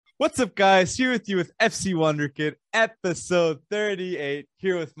What's up, guys? Here with you with FC Wonderkid, episode 38.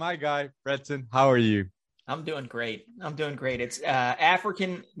 Here with my guy, Breton. How are you? I'm doing great. It's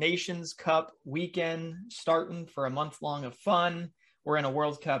African Nations Cup weekend starting for a month long of fun. We're in a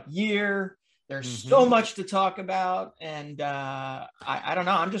World Cup year. There's so much to talk about, and I don't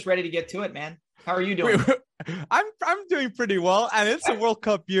know. I'm just ready to get to it, man. How are you doing? I'm doing pretty well, and it's a World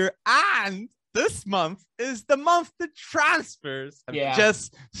Cup year, and this month is the month the transfers have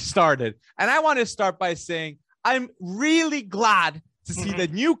just started. And I want to start by saying I'm really glad to see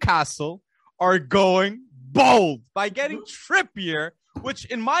that Newcastle are going bold by getting Trippier, which,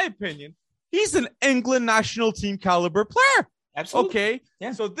 in my opinion, he's an England national team caliber player. Absolutely. Okay.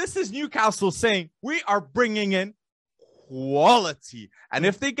 Yeah. So this is Newcastle saying we are bringing in quality. And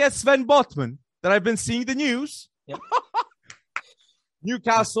if they get Sven Botman, that I've been seeing the news,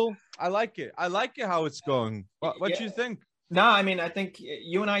 Newcastle, I like it. I like it how it's going. What do you think? No, I mean, I think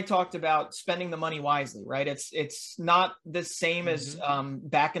you and I talked about spending the money wisely, right? It's not the same as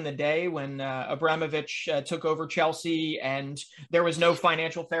back in the day when Abramovich took over Chelsea and there was no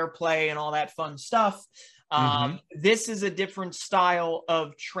financial fair play and all that fun stuff. This is a different style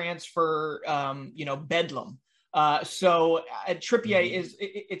of transfer, bedlam. So Trippier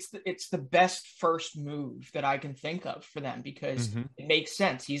it's the best first move that I can think of for them because it makes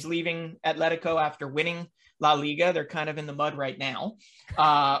sense. He's leaving Atletico after winning La Liga. They're kind of in the mud right now,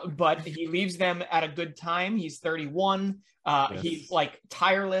 but he leaves them at a good time. He's 31. He's like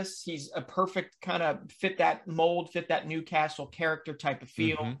tireless. He's a perfect kind of fit that mold, fit that Newcastle character type of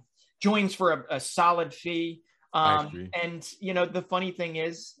feel. Joins for a solid fee. And the funny thing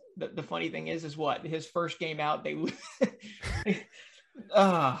is, what his first game out, they lose.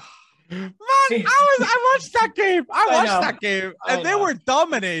 Man, I watched that game. I watched that game, and they were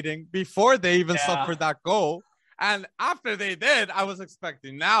dominating before they even suffered that goal. And after they did, I was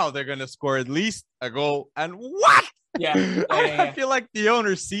expecting now they're going to score at least a goal. And what? I feel like the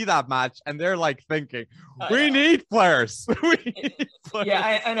owners see that match and they're like thinking, we need players.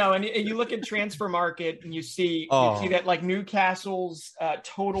 I know. And you look at transfer market and you see that like Newcastle's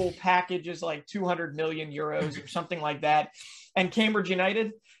total package is like 200 million euros or something like that. And Cambridge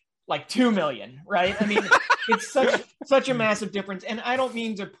United, like 2 million, right? I mean, it's such a massive difference. And I don't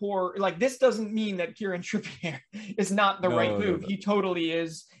mean to this doesn't mean that Kieran Trippier is not the right move. No. He totally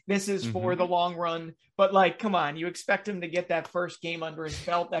is. This is for the long run. But come on, you expect him to get that first game under his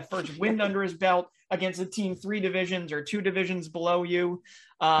belt, that first win under his belt against a team 3 divisions or 2 divisions below you.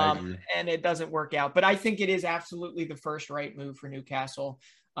 And it doesn't work out. But I think it is absolutely the first right move for Newcastle.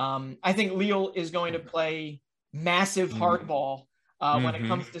 I think Lille is going to play massive hardball when it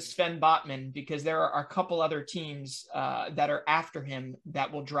comes to Sven Botman, because there are a couple other teams that are after him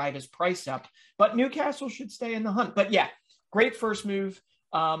that will drive his price up. But Newcastle should stay in the hunt. But great first move.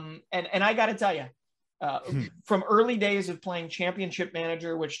 And I got to tell you, from early days of playing Championship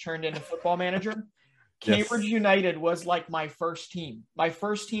Manager, which turned into Football Manager, Cambridge United was like my first team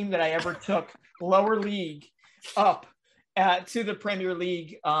that I ever took lower league up to the Premier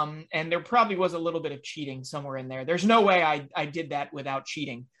League. And there probably was a little bit of cheating somewhere in there. There's no way I did that without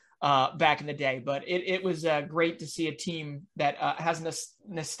cheating back in the day, but it was great to see a team that has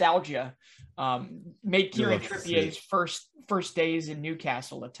nostalgia make Kieran Trippier's first days in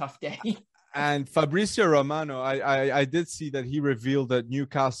Newcastle a tough day. And Fabrizio Romano, I did see that he revealed that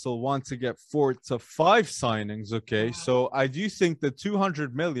Newcastle want to get 4 to 5 signings. Okay, so I do think the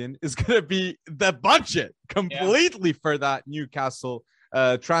 200 million is going to be the budget completely for that Newcastle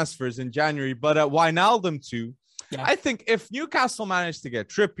transfers in January. But Wijnaldum too. I think if Newcastle managed to get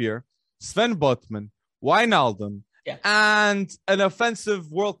Trippier, Sven Botman, Wijnaldum, and an offensive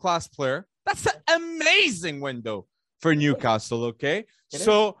world-class player, that's an amazing window for Newcastle. Okay,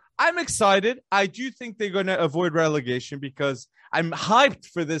 so I'm excited. I do think they're going to avoid relegation because I'm hyped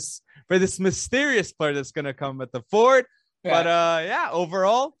for this mysterious player that's going to come at the forward. But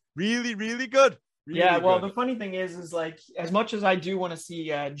overall, really, really good. Really good. The funny thing is like, as much as I do want to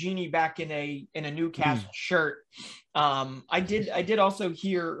see Genie back in a Newcastle shirt, I did also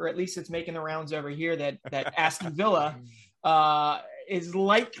hear, or at least it's making the rounds over here, that Aston Villa is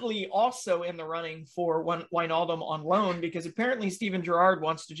likely also in the running for Wijnaldum on loan, because apparently Steven Gerrard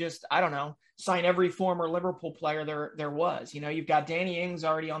wants to just, I don't know, sign every former Liverpool player there was. You've got Danny Ings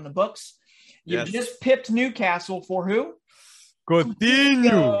already on the books. You just pipped Newcastle for who?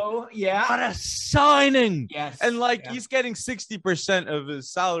 Coutinho. Yeah. What a signing. Yes. And he's getting 60% of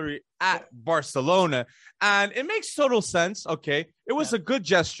his salary at Barcelona. And it makes total sense. Okay. It was a good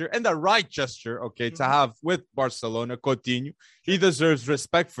gesture and the right gesture, okay, to have with Barcelona, Coutinho. He deserves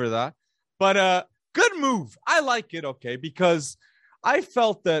respect for that. But good move. I like it, okay, because I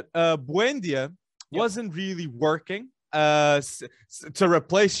felt that Buendia wasn't really working to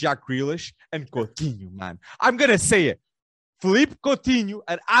replace Jack Grealish and Coutinho, man. I'm going to say it. Philippe Coutinho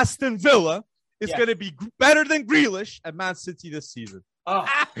at Aston Villa is going to be better than Grealish at Man City this season. Oh.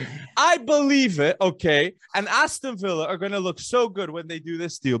 I believe it, okay? And Aston Villa are going to look so good when they do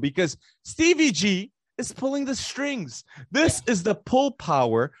this deal because Stevie G is pulling the strings. This is the pull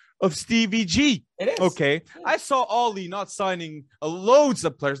power of Stevie G. It is. Okay. I saw Ollie not signing loads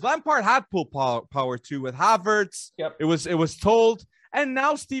of players. Lampard had pull power too with Havertz. Yep. It was told. And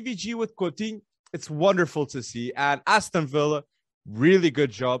now Stevie G with Coutinho. It's wonderful to see. And Aston Villa, really good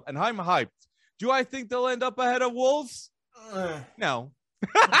job. And I'm hyped. Do I think they'll end up ahead of Wolves? No.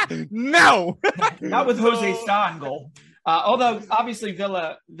 No. Not with Jose Sa in goal. Although obviously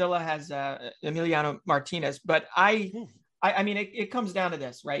Villa has Emiliano Martinez, but I mean it comes down to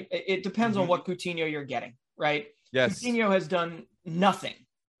this, right? It depends on what Coutinho you're getting, right? Yes. Coutinho has done nothing.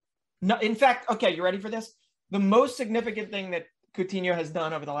 No, in fact, okay, you ready for this? The most significant thing that Coutinho has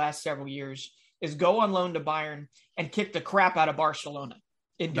done over the last several years is go on loan to Bayern and kick the crap out of Barcelona.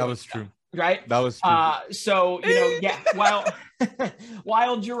 That was true. Right? That was true. So,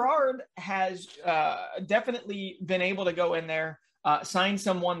 while Gerrard has definitely been able to go in there, sign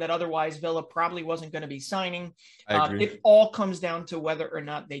someone that otherwise Villa probably wasn't going to be signing, I agree. It all comes down to whether or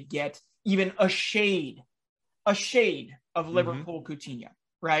not they get even a shade of Liverpool Coutinho,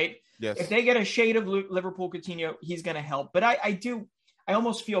 right? Yes. If they get a shade of Liverpool Coutinho, he's going to help. But I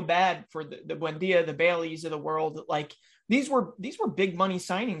almost feel bad for the Buendia, the Baileys of the world. Like these were big money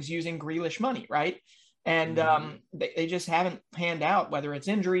signings using Grealish money, right? And they just haven't panned out, whether it's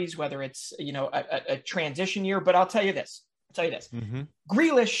injuries, whether it's a transition year. But I'll tell you this.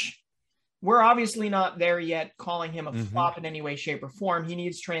 Grealish, we're obviously not there yet calling him a flop in any way, shape, or form. He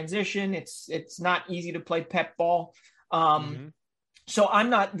needs transition. It's not easy to play pep ball. So I'm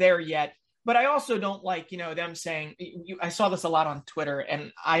not there yet. But I also don't like, them saying, I saw this a lot on Twitter,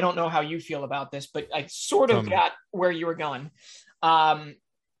 and I don't know how you feel about this, but I sort of got where you were going.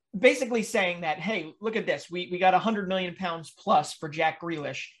 Basically saying that, hey, look at this. We got £100 million plus for Jack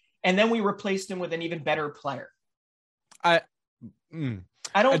Grealish, and then we replaced him with an even better player. I don't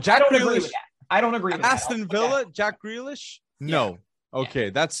agree with that. I don't agree with that. Aston Villa, Jack Grealish? No. Yeah.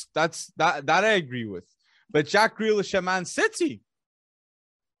 Okay, that's that I agree with. But Jack Grealish at Man City?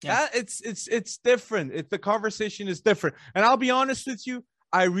 Yeah, it's different. The conversation is different. And I'll be honest with you,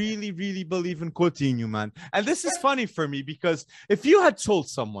 I really, really believe in Coutinho, man. And this is funny for me because if you had told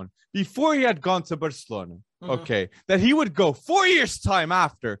someone before he had gone to Barcelona, that he would go 4 years' time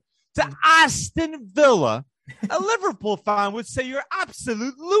after to Aston Villa, a Liverpool fan would say you're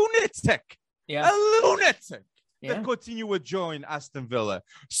absolute lunatic. Yeah. A lunatic. That Coutinho would join Aston Villa.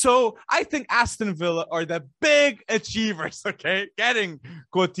 So I think Aston Villa are the big achievers, okay? Getting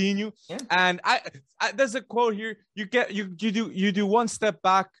Coutinho. Yeah. And I there's a quote here. You do one step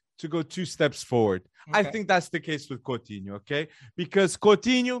back to go 2 steps forward. Okay. I think that's the case with Coutinho, okay? Because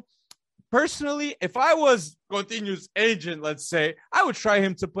Coutinho, personally, if I was Coutinho's agent, let's say, I would try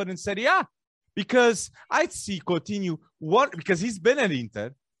him to put in Serie A. Because I'd see Coutinho, because he's been at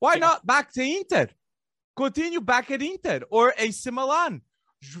Inter. Why not back to Inter? Coutinho back at Inter or AC Milan.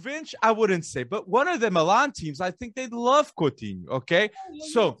 Juventus, I wouldn't say, but one of the Milan teams, I think they'd love Coutinho. Okay,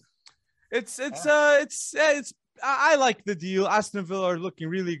 so it's I like the deal. Aston Villa are looking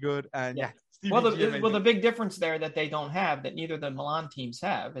really good, and the big difference there that they don't have, that neither the Milan teams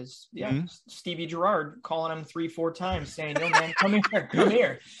have, is Stevie Gerrard calling him 3-4 times saying, "Yo, man, come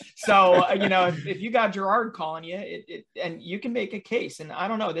here." So if you got Gerrard calling you, and you can make a case. And I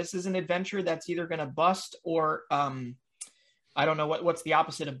don't know, this is an adventure that's either going to bust or I don't know what's the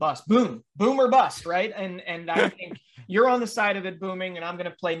opposite of bust. Boom or bust, right? And I think you're on the side of it booming, and I'm going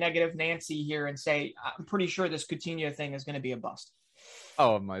to play negative Nancy here and say I'm pretty sure this Coutinho thing is going to be a bust.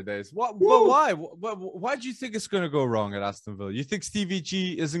 Oh my days! What? But why? Why do you think it's going to go wrong at Aston Villa? You think Stevie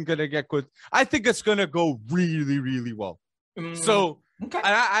G isn't going to get good? I think it's going to go really, really well. So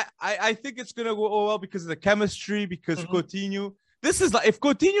I think it's going to go well because of the chemistry. Because Coutinho, this is like if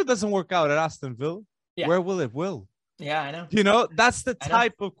Coutinho doesn't work out at Aston Villa, where will it? Yeah, I know. That's the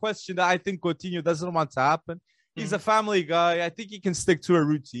type of question that I think Coutinho doesn't want to happen. He's a family guy. I think he can stick to a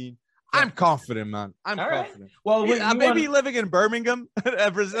routine. I'm confident, man. I'm confident. Right. Well, maybe living in Birmingham, a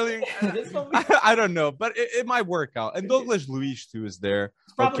Brazilian. I don't know, but it might work out. And Douglas Luiz too is there.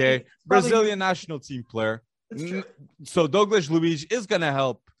 Brazilian national team player. So Douglas Luiz is gonna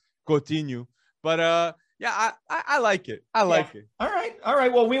help Coutinho. But I like it. I like it. All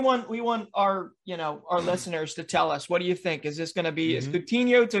right. Well, we want our listeners to tell us, what do you think? Is this going to be is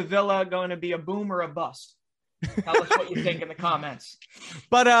Coutinho to Villa going to be a boom or a bust? Tell us what you think in the comments.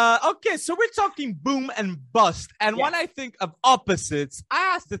 But okay, so we're talking boom and bust. And when I think of opposites,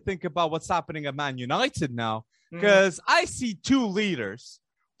 I have to think about what's happening at Man United now, because I see two leaders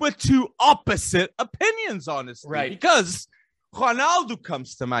with two opposite opinions, honestly. Right. Because Ronaldo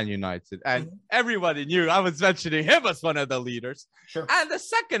comes to Man United, and everybody knew I was mentioning him as one of the leaders. Sure. And the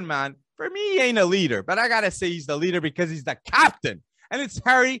second man, for me, he ain't a leader, but I gotta say he's the leader because he's the captain, and it's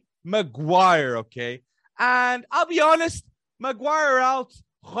Harry Maguire, okay? And I'll be honest, Maguire out,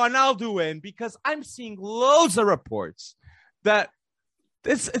 Ronaldo in, because I'm seeing loads of reports that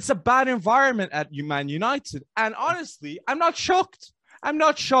it's a bad environment at Man United. And honestly, I'm not shocked. I'm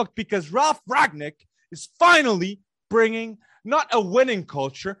not shocked because Ralph Ragnick is finally bringing not a winning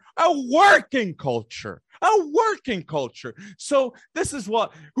culture, a working culture. A working culture. So this is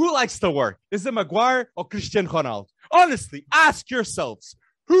who likes to work? Is it Maguire or Cristiano Ronaldo? Honestly, ask yourselves,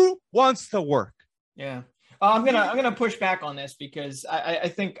 who wants to work? Yeah. I'm gonna push back on this because I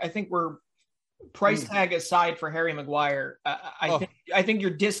think we're price tag aside for Harry Maguire. I think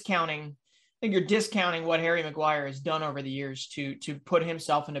you're discounting. What Harry Maguire has done over the years to put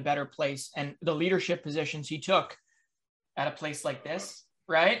himself in a better place, and the leadership positions he took at a place like this,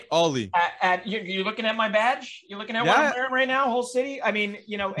 right? Ollie, you're looking at my badge. You're looking at what I'm wearing right now, whole city. I mean,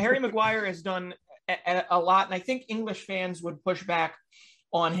 Harry Maguire has done a lot, and I think English fans would push back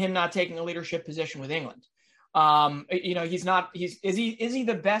on him not taking a leadership position with England. He's not. Is he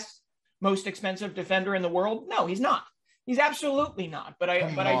the best, most expensive defender in the world? No, he's not. He's absolutely not. But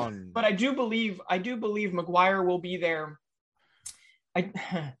I do believe Maguire will be there. This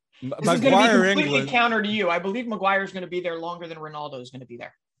is going to be completely England. Counter to you. I believe Maguire is going to be there longer than Ronaldo is going to be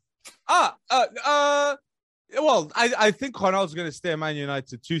there. Well, I think Ronaldo's going to stay at Man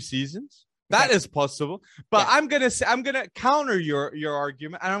United 2 seasons. That is possible. But I'm going to counter your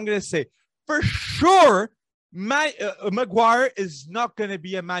argument, and I'm going to say for sure Maguire is not going to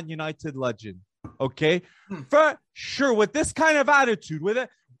be a Man United legend. Okay? For sure. With this kind of attitude,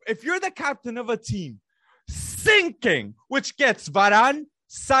 if you're the captain of a team sinking, which gets Varane,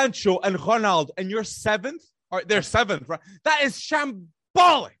 Sancho, and Ronaldo, and you're seventh, or they're seventh, right? That is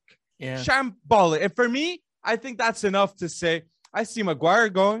shambolic. Yeah. Shambolic. And for me, I think that's enough to say, I see Maguire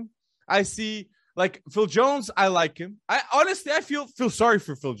going. I see, like, Phil Jones, I like him. I feel sorry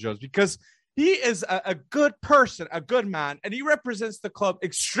for Phil Jones because he is a good person, a good man, and he represents the club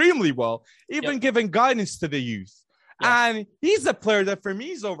extremely well, even giving guidance to the youth. And he's a player that, for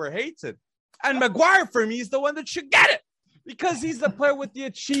me, is overhated. And Maguire, for me, is the one that should get it because he's the player with the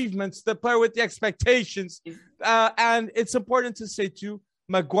achievements, the player with the expectations. And it's important to say, too,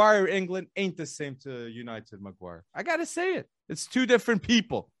 Maguire England ain't the same to United Maguire. I got to say it. It's two different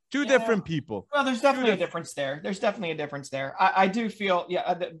people. Different people. Well, there's definitely a difference there. I do feel,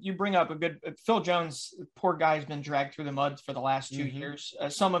 you bring up a good Phil Jones. Poor guy has been dragged through the mud for the last 2 years.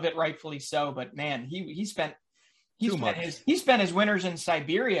 Some of it rightfully so, but man, he spent his winters in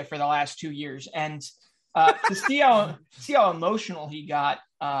Siberia for the last 2 years, and to see how emotional he got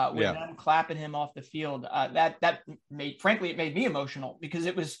with them clapping him off the field. That made me emotional because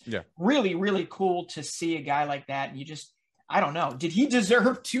it was really, really cool to see a guy like that, and you just. I don't know. Did he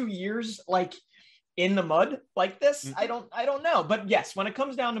deserve 2 years like in the mud like this? I don't know. But yes, when it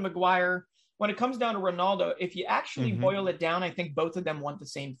comes down to Maguire, when it comes down to Ronaldo, if you actually boil it down, I think both of them want the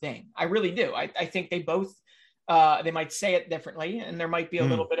same thing. I really do. I think they both they might say it differently, and there might be a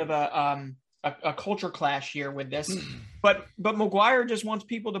little bit of a culture clash here with this. But Maguire just wants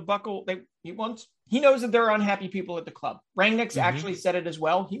people to buckle. He knows that there are unhappy people at the club. Rangnick's actually said it as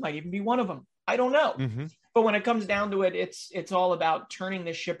well. He might even be one of them. I don't know. But when it comes down to it, it's all about turning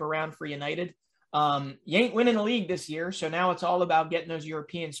this ship around for United. You ain't winning the league this year, so now it's all about getting those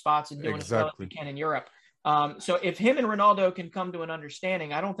European spots and doing as well as we can in Europe. So if him and Ronaldo can come to an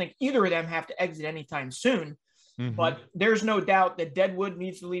understanding, I don't think either of them have to exit anytime soon. But there's no doubt that Deadwood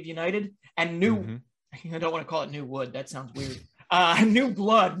needs to leave United, and I don't want to call it new wood. That sounds weird. New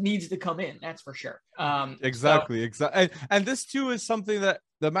blood needs to come in. That's for sure. Exactly. And this too is something that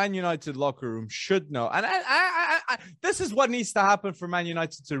the Man United locker room should know. And I this is what needs to happen for Man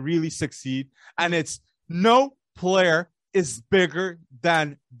United to really succeed. And it's no player is bigger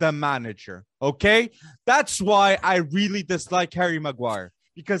than the manager. Okay. That's why I really dislike Harry Maguire,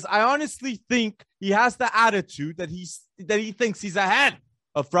 because I honestly think he has the attitude that he thinks he's ahead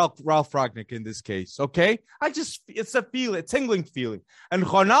of Ralph Ragnick in this case. Okay. It's a tingling feeling. And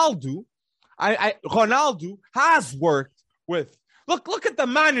Ronaldo has worked with, look at the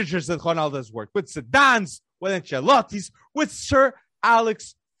managers that Ronaldo has worked with: Zidane's, with Ancelotti's, with Sir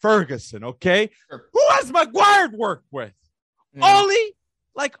Alex Ferguson. Okay. Sure. Who has Maguire worked with? Ollie,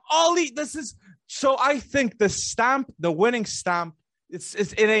 Like this is so. I think the winning stamp,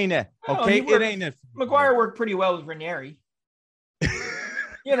 it ain't it. Okay, it ain't it. Maguire worked pretty well with Ranieri.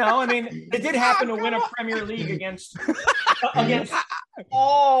 I mean, it did happen to win a Premier League against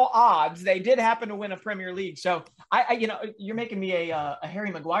all odds. They did happen to win a Premier League. So you're making me a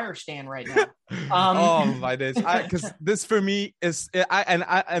Harry Maguire stan right now. Oh my days! Because this for me is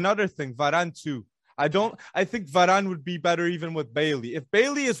another thing. Varane too. I think Varane would be better even with Bailey. If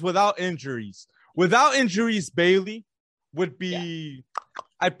Bailey is without injuries, Bailey would be.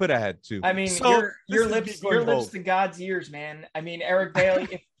 I'd put ahead too. I mean, so your lips to God's ears, man. I mean, Eric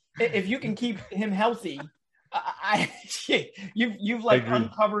Bailey. if you can keep him healthy, you've like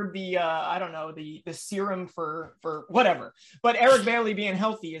uncovered the I don't know the serum for whatever. But Eric Bailey being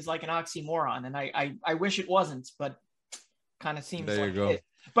healthy is like an oxymoron, and I wish it wasn't, but kind of seems there like you go. it.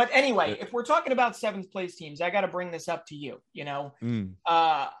 But anyway, if we're talking about seventh place teams, I got to bring this up to you.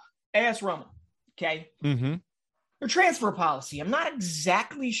 AS Roma, okay. Mm-hmm. Their transfer policy. I'm not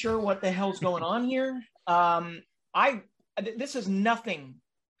exactly sure what the hell's going on here. This has nothing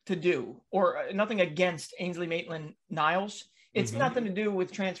to do or nothing against Ainsley Maitland-Niles. It's nothing to do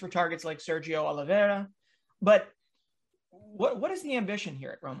with transfer targets like Sergio Oliveira. But what is the ambition here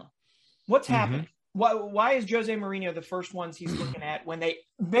at Roma? What's happening? Why is Jose Mourinho the first ones he's looking at when they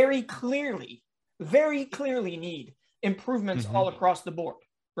very clearly need improvements all across the board,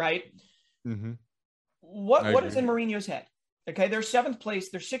 right? Mm-hmm. What is in Mourinho's head? Okay, they're seventh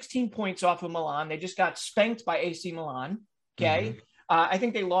place. They're 16 points off of Milan. They just got spanked by AC Milan. Okay, I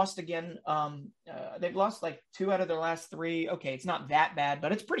think they lost again. They've lost like 2 out of their last 3. Okay, it's not that bad,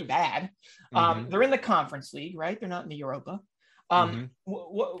 but it's pretty bad. They're in the Conference League, right? They're not in the Europa.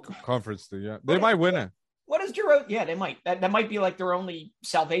 Conference League, yeah. They might win it. What is Giroud? Yeah, they might. That might be like their only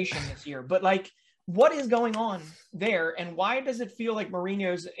salvation this year. But like, what is going on there, and why does it feel like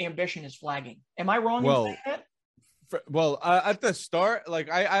Mourinho's ambition is flagging? Am I wrong in saying that? At the start, like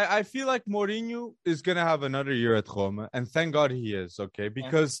I feel like Mourinho is gonna have another year at Roma, and thank God he is. Okay,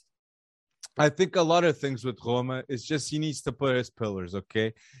 because I think a lot of things with Roma is just he needs to put his pillars.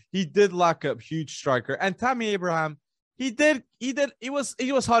 Okay, he did lack a huge striker, and Tammy Abraham. He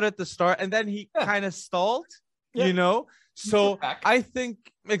was hot at the start, and then he kind of stalled. So I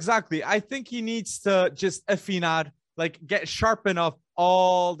think he needs to just affinar, like sharpen up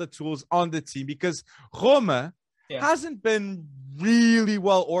all the tools on the team, because Roma hasn't been really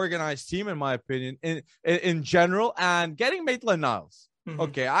well organized team in my opinion in general. And getting Maitland-Niles,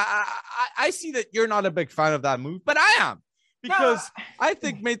 okay, I see that you're not a big fan of that move, but I am, because I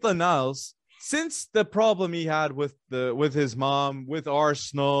think Maitland-Niles, since the problem he had with his mom, with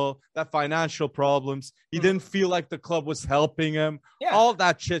Arsenal, that financial problems, he didn't feel like the club was helping him, all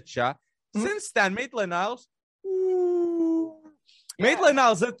that chit chat. Since then, Maitland-Niles,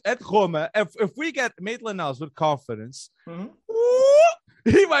 Maitland-Niles at Roma, if we get Maitland-Niles with confidence,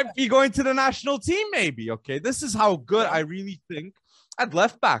 he might be going to the national team maybe, okay? This is how good I really think at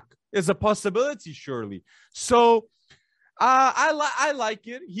left back is a possibility, surely. So, I like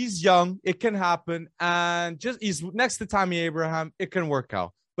it. He's young. It can happen. And he's next to Tammy Abraham. It can work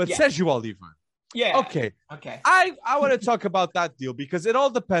out. But Sergio Oliveira. Yeah. Okay. I want to talk about that deal, because it all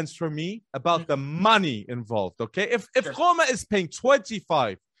depends for me about the money involved. Okay. If Roma is paying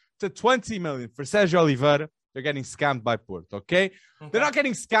 25 to 20 million for Sergio Oliveira, they're getting scammed by Porto. Okay. They're not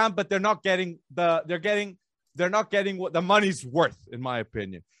getting scammed, but they're not getting what the money's worth, in my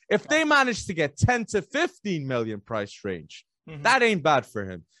opinion. If they manage to get 10 to 15 million price range, that ain't bad for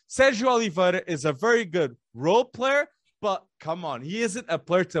him. Sergio Oliveira is a very good role player, but come on, he isn't a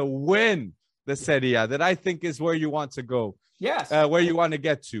player to win the Serie A. That I think is where you want to go. Yes. Where you want to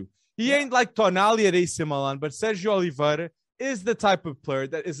get to. He ain't like Tonali at AC Milan, but Sergio Oliveira is the type of player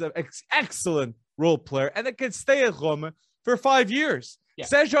that is an excellent role player and that can stay at Roma for 5 years.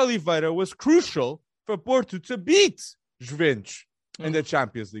 Sergio Oliveira was crucial for Porto to beat Juventus in the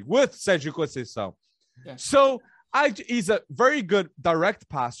Champions League with Sérgio Conceição. So he's a very good direct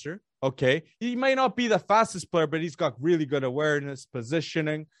passer. Okay. He may not be the fastest player, but he's got really good awareness,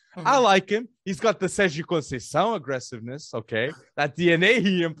 positioning. I like him. He's got the Sérgio Conceição aggressiveness. Okay. That DNA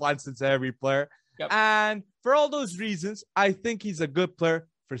he implants into every player. And for all those reasons, I think he's a good player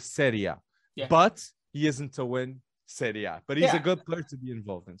for Serie A. But he isn't to win Serie A, but he's a good player to be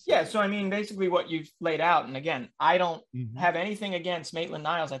involved in. So I mean, basically what you've laid out, and again, I don't have anything against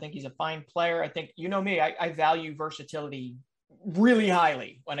Maitland-Niles. I think he's a fine player. I think, you know me, I value versatility really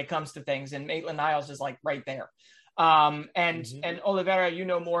highly when it comes to things, and Maitland-Niles is like right there. And Oliveira, you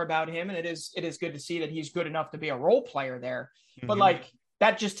know more about him, and it is good to see that he's good enough to be a role player there. But like,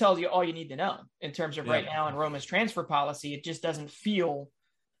 that just tells you all you need to know in terms of right now in Roma's transfer policy. It just doesn't feel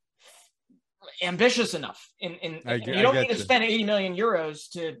ambitious enough. You don't need to spend 80 million euros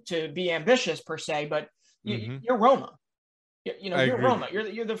to be ambitious per se, but you're Roma. You're Roma.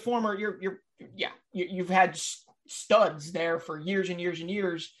 You're the former. You've had studs there for years and years and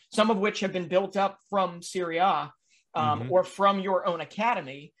years. Some of which have been built up from Serie A or from your own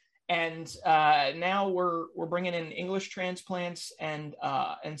academy. And now we're bringing in English transplants and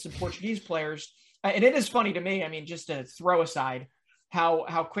some Portuguese players. And it is funny to me. I mean, just to throw aside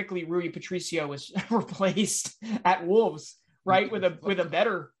how quickly Rui Patricio was replaced at Wolves, right? With a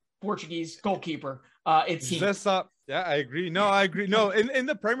better Portuguese goalkeeper. It seems. Yeah, I agree. No, I agree. No, in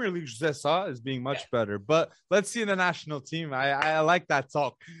the Premier League, José is being much better. But let's see in the national team. I like that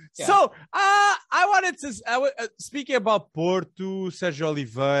talk. Yeah. So I wanted to speaking about Porto, Sergio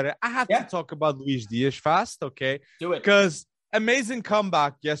Oliveira. I have to talk about Luis Diaz fast, okay? Do it. Because amazing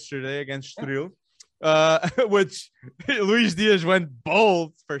comeback yesterday against Estoril, which Luis Diaz went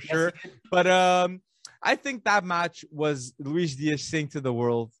bold for sure. But I think that match was Luis Diaz saying to the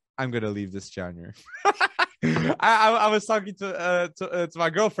world, "I'm gonna leave this January." I was talking to my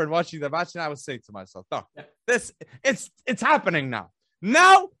girlfriend watching the match, and I was saying to myself, "No, it's happening now.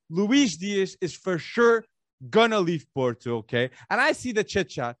 Now Luis Diaz is for sure gonna leave Porto, okay?" And I see the chit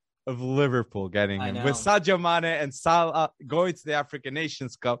chat of Liverpool getting him with Sadio Mane and Salah going to the African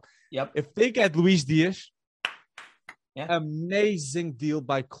Nations Cup. Yep. If they get Luis Diaz, amazing deal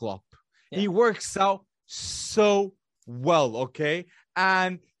by Klopp. Yeah. He works out so well, okay?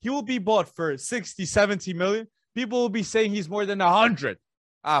 And he will be bought for 60, 70 million. People will be saying he's more than 100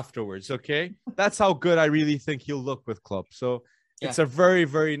 afterwards, okay? That's how good I really think he'll look with Klopp. So it's a very,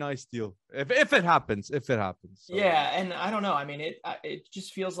 very nice deal. If it happens. So. Yeah, and I don't know. I mean, it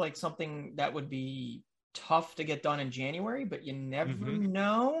just feels like something that would be tough to get done in January, but you never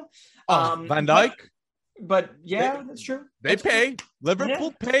know. Van Dijk? But that's true. That's pay. True.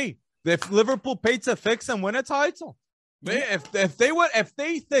 Liverpool pay. If Liverpool pay to fix and win a title. If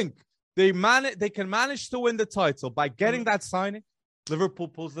they think they can manage to win the title by getting that signing, Liverpool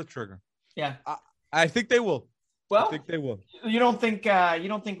pulls the trigger. Yeah, I think they will. Well, I think they will. You don't think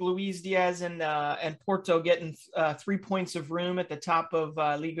Luis Diaz and Porto getting 3 points of room at the top of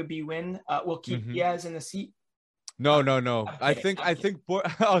Liga B win will keep Diaz in the seat? No. I think.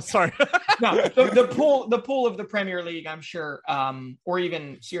 Oh, sorry. No, the pool of the Premier League, I'm sure, or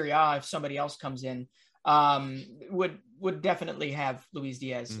even Serie A, if somebody else comes in, would definitely have Luis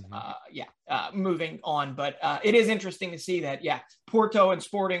Diaz moving on. But it is interesting to see that Porto and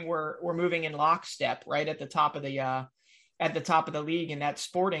Sporting were moving in lockstep right at the top of the league, and that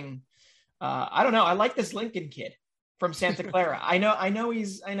Sporting I don't know, I like this Lincoln kid from Santa Clara. I know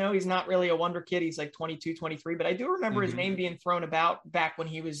he's not really a wonder kid. He's like 22, 23, but I do remember his name being thrown about back when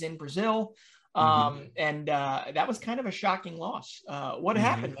he was in Brazil. And that was kind of a shocking loss. What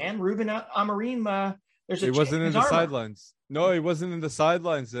happened, man? Ruben Amorim, he wasn't in the sidelines. No, he wasn't in the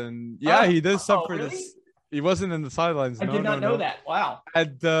sidelines. And he did suffer this. He wasn't in the sidelines. I did not know that. Wow.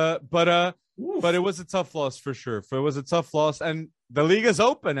 And but it was a tough loss for sure. It was a tough loss, and the league is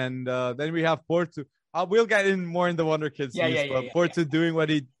open, and then we have Porto. We'll get in more in the Wonderkid news, but Porto doing what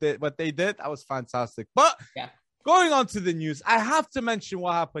they did, that was fantastic. But going on to the news, I have to mention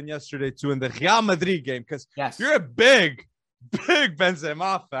what happened yesterday too in the Real Madrid game, because you're a big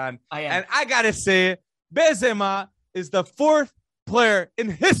Benzema fan, and I gotta say, Benzema is the fourth player in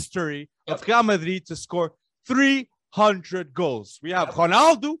history of Real Madrid to score 300 goals. We have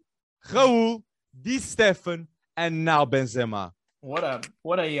Ronaldo, Raul, Di Stefan, and now Benzema. What a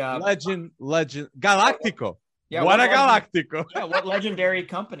legend, Galactico. Yeah, what a Galactico. Yeah, what legendary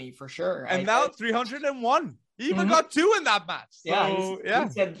company for sure. And now 301. He even got 2 in that match. So,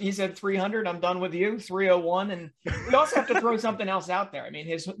 he said 300. I'm done with you. 301. And we also have to throw something else out there. I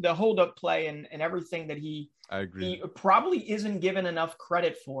mean, the hold up play and everything that he probably isn't given enough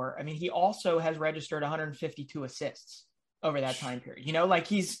credit for. I mean, he also has registered 152 assists over that time period. You know, like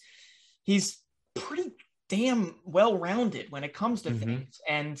he's pretty damn well-rounded when it comes to things.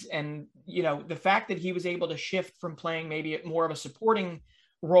 And you know, the fact that he was able to shift from playing maybe more of a supporting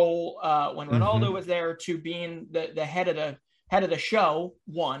role when Ronaldo was there to being the head of the show,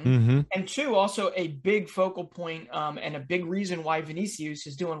 one, and two, also a big focal point and a big reason why Vinicius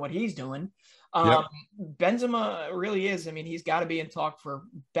is doing what he's doing. Benzema really is. I mean, he's got to be in talk for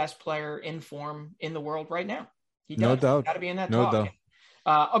best player in form in the world right now. He does. No doubt. Got to be in that talk. Doubt.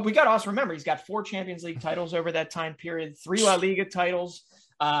 We got to also remember he's got 4 Champions League titles over that time period, 3 La Liga titles,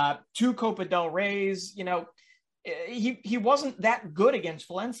 2 Copa del Reys. You know, he wasn't that good against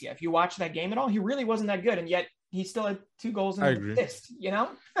Valencia. If you watch that game at all, he really wasn't that good, and yet he still had 2 goals and an assist. You know.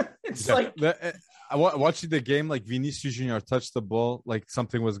 It's Yeah. like Watching the game, like Vinicius Junior touched the ball, like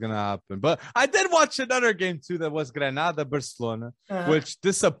something was gonna happen. But I did watch another game too that was Granada Barcelona, which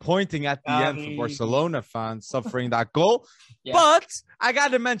disappointing at the end for Barcelona fans suffering that goal. Yeah. But I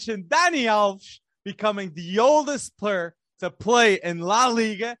got to mention Dani Alves becoming the oldest player to play in La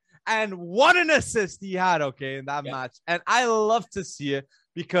Liga, and what an assist he had, in that match. And I love to see it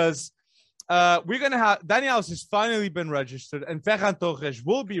because we're going to have Dani Alves has finally been registered, and Ferran Torres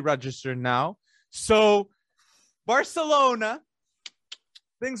will be registered now. So Barcelona,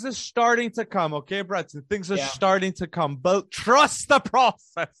 things are starting to come, Bretton? Things are starting to come, but trust the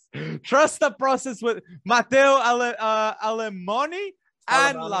process. Trust the process with Matteo Alemany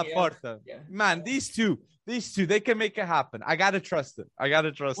and Laporta. Yeah. Man, these two, they can make it happen. I got to trust it.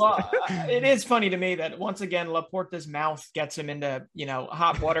 It is funny to me that once again, Laporta's mouth gets him into,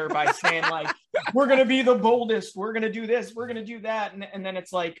 hot water by saying like, we're going to be the boldest. We're going to do this. We're going to do that. And then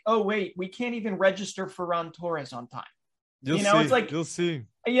it's like, oh, wait, we can't even register Ferran Torres on time. It's like, you'll see.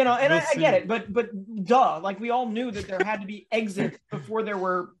 And I get it, but duh, like we all knew that there had to be exits before there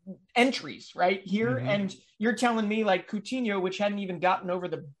were entries right here. Mm-hmm. And you're telling me like Coutinho, which hadn't even gotten over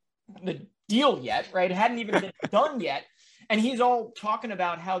the deal yet, right? Hadn't even been done yet. And he's all talking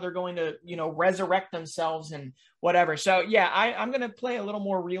about how they're going to, resurrect themselves and whatever. So yeah, I'm going to play a little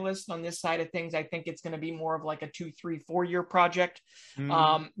more realist on this side of things. I think it's going to be more of like a 2, 3, 4 year project.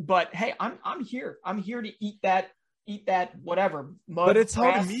 Mm. But hey, I'm here. I'm here to eat that whatever mud, but it's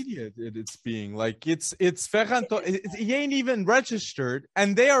grass. How immediate it's being like it's Ferran he ain't even registered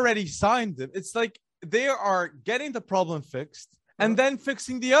and they already signed him. It's like they are getting the problem fixed and then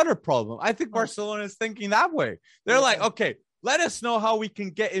fixing the other problem. I think Barcelona is thinking that way. They're like, okay, let us know how we can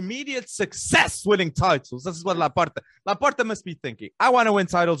get immediate success winning titles. This is what Laporta must be thinking. I want to win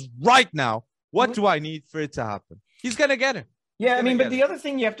titles right now. What do I need for it to happen? He's gonna get it. Yeah, I mean, but the other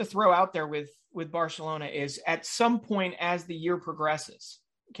thing you have to throw out there with Barcelona is at some point as the year progresses,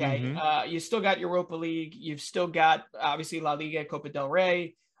 you still got Europa League, you've still got obviously La Liga, Copa del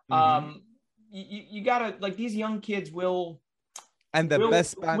Rey. You gotta like these young kids will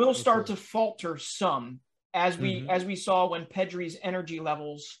start to falter some as we saw when Pedri's energy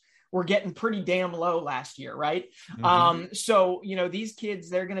levels were getting pretty damn low last year, right? So these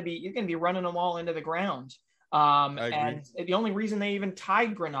kids you're gonna be running them all into the ground. And the only reason they even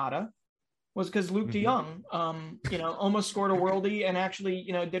tied Granada was because Luke de Jong, almost scored a worldie and actually,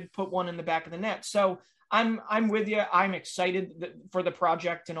 did put one in the back of the net. So I'm with you. I'm excited for the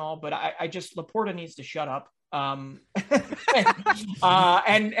project and all, but I just Laporta needs to shut up. And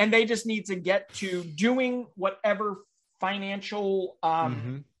they just need to get to doing whatever financial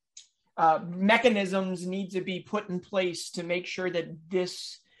mechanisms need to be put in place to make sure that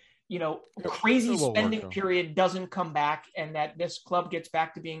this crazy spending period doesn't come back and that this club gets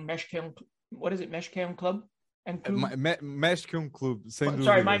back to being Meshcam. What is it? Meshcam Club? And Meshcam Club.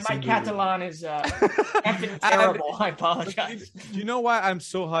 Sorry, my Catalan is effing terrible. I apologize. Do you know why I'm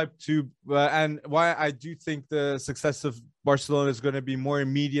so hyped too? And why I do think the success of Barcelona is going to be more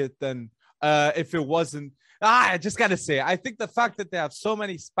immediate than if it wasn't. I just got to say, I think the fact that they have so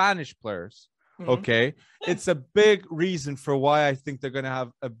many Spanish players, it's a big reason for why I think they're going to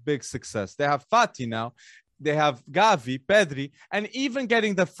have a big success. They have Fati now. They have Gavi, Pedri, and even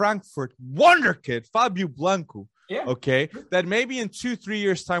getting the Frankfurt Wonderkid, Fabio Blanco. Yeah. Okay. That maybe in 2-3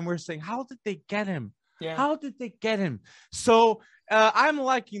 years' time, we're saying, how did they get him? Yeah. How did they get him? So I'm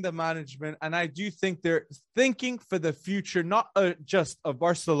liking the management, and I do think they're thinking for the future, not just of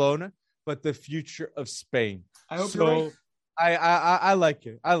Barcelona, but the future of Spain. I hope you're right. I like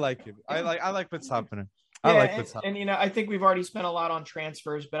it. I like what's happening. And I think we've already spent a lot on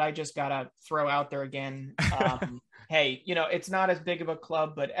transfers, but I just gotta throw out there again. Hey, it's not as big of a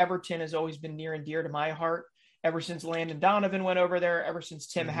club, but Everton has always been near and dear to my heart. Ever since Landon Donovan went over there, ever since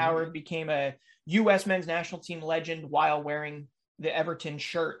Tim Howard became a U.S. men's national team legend while wearing the Everton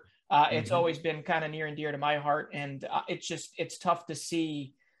shirt, it's always been kind of near and dear to my heart. And it's tough to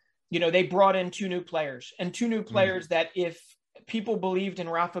see. They brought in 2 new players that if people believed in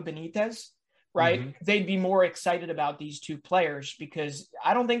Rafa Benitez, right, they'd be more excited about these 2 players because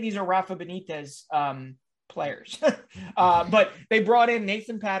I don't think these are Rafa Benitez players. But they brought in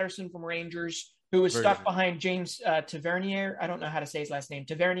Nathan Patterson from Rangers, who was stuck behind James Tavernier. I don't know how to say his last name.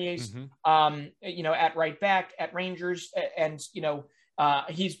 Tavernier's, at right back at Rangers. And,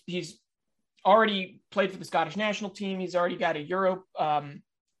 he's already played for the Scottish national team. He's already got a Euro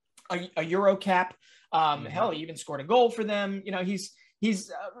cap. Hell, he even scored a goal for them.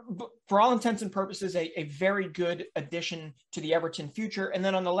 He's for all intents and purposes, a very good addition to the Everton future. And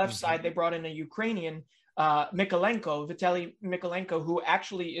then on the left side, they brought in a Ukrainian, Vitaly Mikalenko, who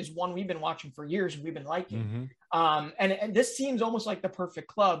actually is one we've been watching for years and we've been liking. And this seems almost like the perfect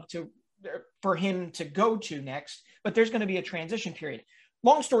club for him to go to next, but there's going to be a transition period.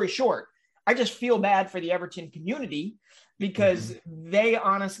 Long story short, I just feel bad for the Everton community because they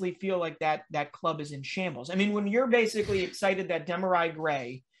honestly feel like that club is in shambles. I mean, when you're basically excited that Demarai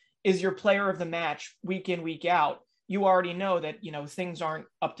Gray is your player of the match week in, week out, you already know that, things aren't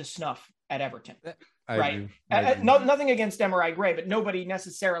up to snuff at Everton. Right. Nothing against Demarai Gray, but nobody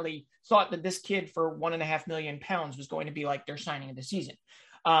necessarily thought that this kid for £1.5 million was going to be like their signing of the season.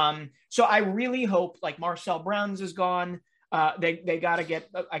 So I really hope, like, Marcel Brands is gone. They got to get,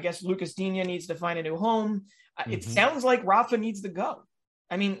 I guess Lucas Digne needs to find a new home. It sounds like Rafa needs to go.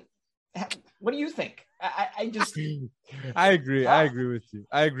 I mean, what do you think? I agree. I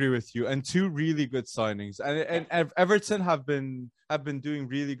agree with you. And two really good signings. And Everton have been doing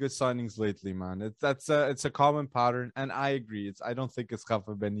really good signings lately, man. It's a common pattern, and I agree. I don't think it's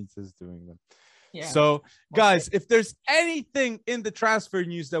Rafa Benitez doing them. Yeah. So, guys, if there's anything in the transfer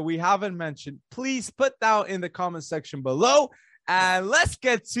news that we haven't mentioned, please put down in the comment section below. And let's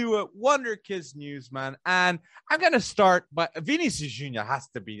get to it. Wonderkid's news, man. And I'm gonna start, but Vinicius Jr. has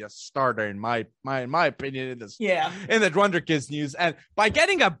to be a starter in my opinion in the Wonderkid's news. And by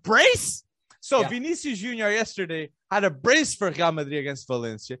getting a brace, Vinicius Jr. yesterday had a brace for Real Madrid against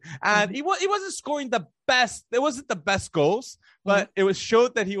Valencia, and he wasn't scoring the best. It wasn't the best goals, but it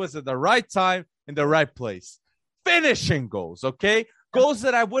showed that he was at the right time in the right place, finishing goals. Okay. Goals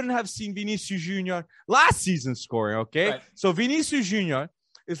that I wouldn't have seen Vinicius Jr. last season scoring, okay? Right. So Vinicius Jr.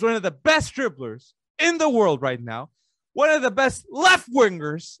 is one of the best dribblers in the world right now, one of the best left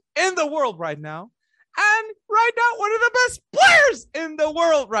wingers in the world right now, and right now, one of the best players in the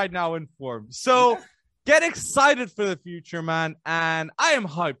world right now in form. So get excited for the future, man, and I am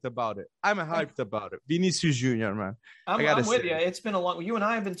hyped about it. Vinicius Jr., man. I'm with you. It's been a long. You and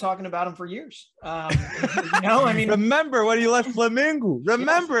I have been talking about him for years. Remember when he left Flamengo?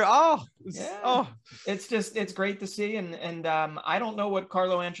 Remember? It's great to see, and I don't know what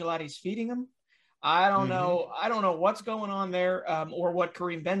Carlo Ancelotti's feeding him. I don't know what's going on there, or what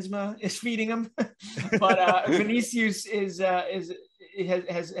Karim Benzema is feeding him. But Vinicius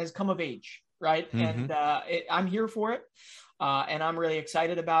has come of age. Right. And I'm here for it. And I'm really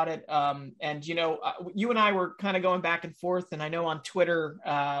excited about it. And, you and I were kind of going back and forth. And I know on Twitter,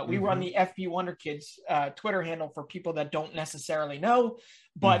 we run the FB Wonderkids Twitter handle for people that don't necessarily know.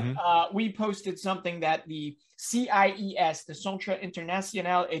 But we posted something that the CIES, the Centre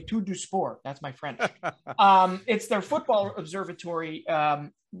International Études du Sport, that's my French. It's their football observatory,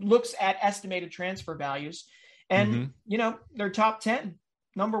 looks at estimated transfer values. And, their top 10.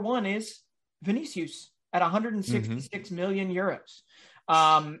 Number one is Vinicius at 166 million euros.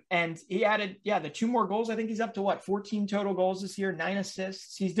 And he added, the two more goals. I think he's up to 14 total goals this year, 9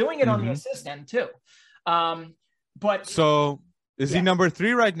 assists. He's doing it on the assist end too. But so is he number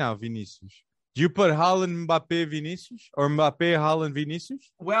 3 right now, Vinicius? Do you put Haaland, Mbappe, Vinicius, or Mbappe, Haaland,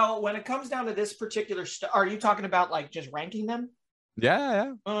 Vinicius? Well, when it comes down to this particular are you talking about like just ranking them?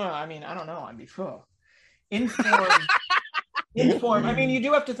 Yeah. I mean, I don't know. I'd be full. In form. I mean, you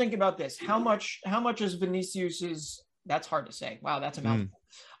do have to think about this. How much is Vinicius's? That's hard to say. Wow, that's a mouthful.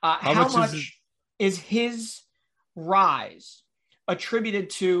 How much is his rise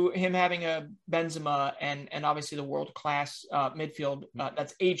attributed to him having a Benzema and obviously the world class midfield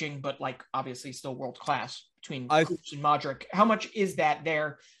that's aging, but like obviously still world class between Kroos and Modric? How much is that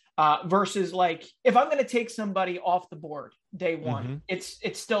there versus like if I'm going to take somebody off the board day one, it's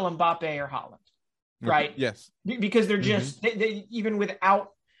still Mbappe or Haaland. Right. Yes. Because they're just they even without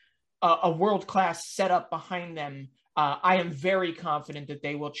a world-class setup behind them, I am very confident that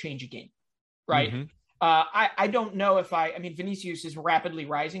they will change a game. Right. I don't know if I mean, Vinicius is rapidly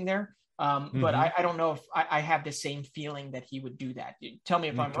rising there. But I don't know if I have the same feeling that he would do that. Tell me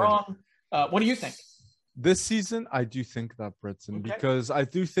if I'm wrong. What do you think? This season, I do think that, Bretton, because I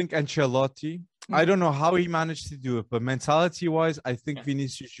do think Ancelotti, I don't know how he managed to do it, but mentality-wise, I think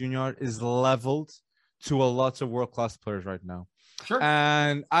Vinicius Jr. is leveled to a lot of world-class players right now. Sure.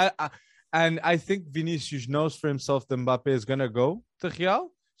 And I think Vinicius knows for himself that Mbappe is going to go to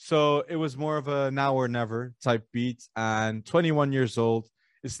Real. So it was more of a now or never type beat. And 21 years old,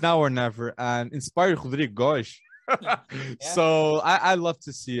 it's now or never. And inspired Rodrigo Gosh. So I love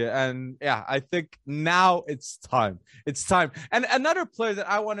to see it. And I think now it's time. It's time. And another player that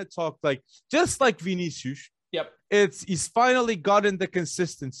I want to talk, like just like Vinicius, he's finally gotten the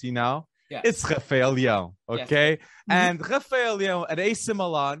consistency now. It's Rafael Leão, okay? And Rafael Leão at AC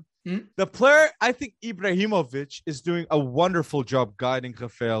Milan The player, I think Ibrahimovic is doing a wonderful job guiding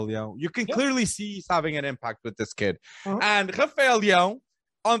Rafael Leão. You can clearly see he's having an impact with this kid. And Rafael Leão,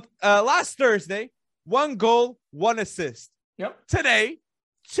 on last Thursday, 1 goal, 1 assist. Today,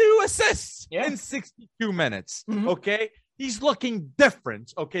 2 assists in 62 minutes. Okay? He's looking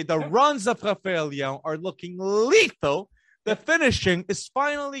different. Okay? The runs of Rafael Leão are looking lethal. The finishing is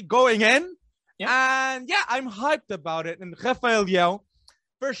finally going in. And I'm hyped about it. And Rafael Leão,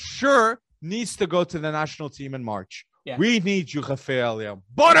 for sure, needs to go to the national team in March. We need you, Rafael Leão.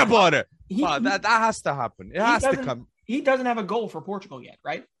 Bora! That has to happen. It has to come. He doesn't have a goal for Portugal yet,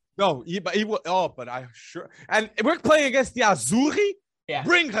 right? No, but he will. Oh, but I'm sure. And we're playing against the Azzurri.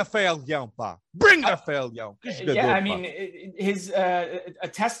 Bring Rafael Leão, pa. Bring Rafael Leão. I mean, his a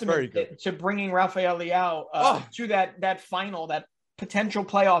testament to bringing Rafael Leão to that final, that potential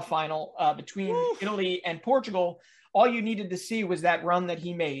playoff final between Italy and Portugal. All you needed to see was that run that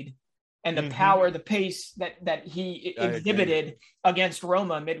he made and the power, the pace that he exhibited against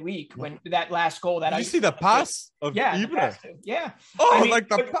Roma midweek when that last goal. Did you see the pass of Ibra? Oh, I mean,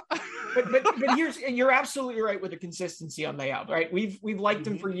 but you're absolutely right with the consistency on Leão, right? We've liked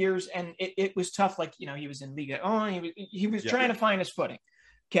him for years, and it was tough. Like, he was in Liga. He was trying to find his footing.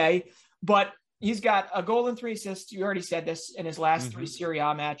 Okay, but he's got a goal and 3 assists. You already said this in his last 3 Serie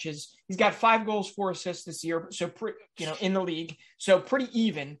A matches. He's got 5 goals, 4 assists this year. So, in the league, so pretty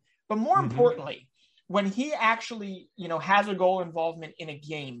even. But more importantly, when he actually, has a goal involvement in a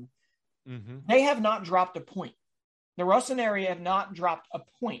game, they have not dropped a point. The Rossoneri have not dropped a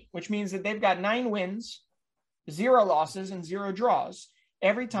point, which means that they've got 9 wins, 0 losses, and 0 draws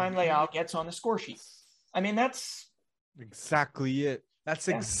every time Leão gets on the score sheet. I mean, that's exactly it. That's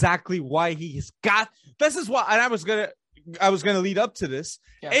exactly why he's got. This is why, and I was gonna lead up to this.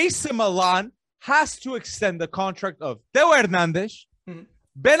 AC Milan has to extend the contract of Theo Hernandez,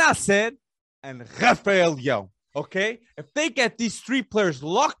 Benacer, and Rafael Leão. Okay, if they get these 3 players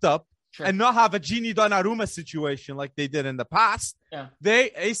locked up and not have a Gini Donnarumma situation like they did in the past,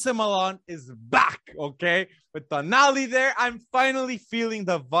 AC Milan is back. Okay, with Tonali there, I'm finally feeling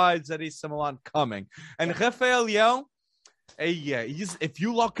the vibes at AC Milan coming. And Rafael Leão, if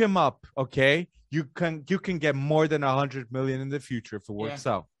you lock him up, okay, you can get more than 100 million in the future if it works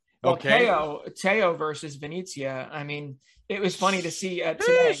out. Okay. Well, Theo versus Venezia. I mean, it was funny to see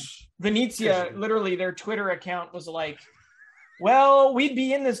today. Venezia, literally, their Twitter account was like, "Well, we'd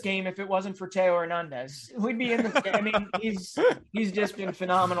be in this game if it wasn't for Theo Hernandez. We'd be in this game." I mean, he's just been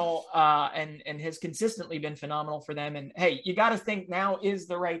phenomenal, and has consistently been phenomenal for them. And hey, you got to think now is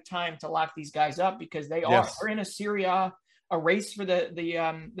the right time to lock these guys up because they are in a Serie A, a race for the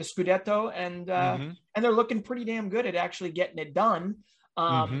Scudetto, and they're looking pretty damn good at actually getting it done.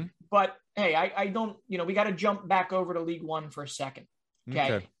 But hey, I don't, we got to jump back over to League One for a second.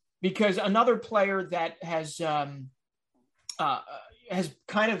 Okay. Because another player that has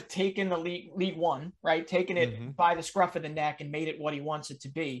kind of taken the League One, right? Taken it by the scruff of the neck and made it what he wants it to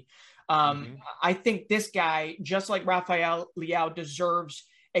be. I think this guy, just like Rafael Leão, deserves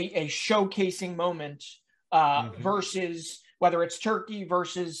a showcasing moment versus whether it's Turkey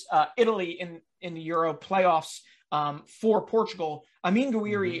versus Italy in the Euro playoffs for Portugal. Amin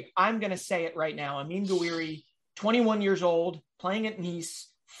Gouiri, I'm going to say it right now. Amin Gouiri, 21 years old, playing at Nice,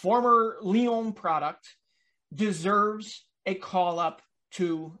 former Lyon product, deserves a call up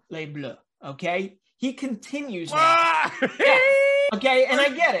to Les Bleus. Okay. He continues now. Okay. And I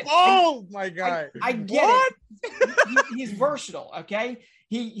get it. Oh my God. I get it. He's versatile. Okay.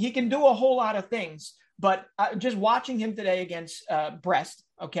 He can do a whole lot of things, but just watching him today against Brest.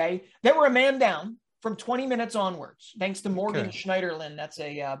 Okay. They were a man down from 20 minutes onwards, thanks to Morgan Schneiderlin. That's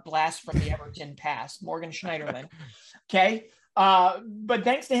a blast from the Everton past, Morgan Schneiderlin. Okay. But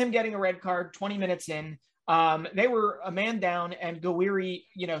thanks to him getting a red card 20 minutes in, they were a man down, and Gouiri,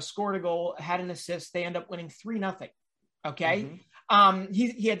 scored a goal, had an assist. They end up winning 3-0. Okay.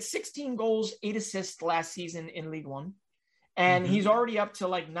 He had 16 goals, 8 assists last season in League One. And he's already up to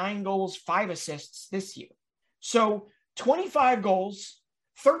like 9 goals, 5 assists this year. So 25 goals,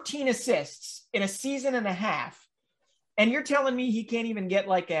 13 assists in a season and a half. And you're telling me he can't even get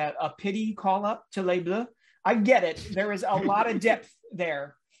like a pity call up to Les Bleus? I get it. There is a lot of depth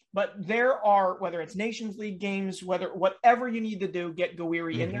there. But there are, whether it's Nations League games, whatever you need to do, get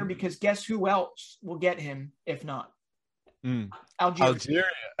Gouiri in there, because guess who else will get him if not? Algeria.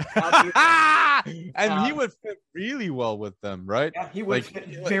 And he would fit really well with them, right? Yeah, he would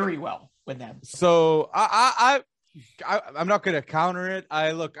fit very well with them. So I'm not going to counter it.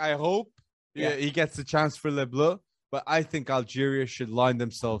 I hope he gets a chance for Les Bleus, but I think Algeria should line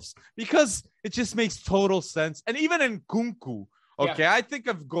themselves because it just makes total sense. And even in Nkunku, Okay, I think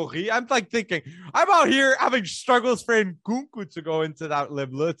of Gori. I'm like thinking, I'm out here having struggles for Nkunku to go into that Le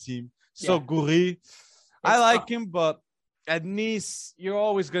Bleu team. So Gori, I like him, but at Nice, you're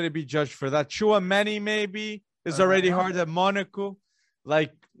always going to be judged for that. Chouameni maybe is already hard at Monaco.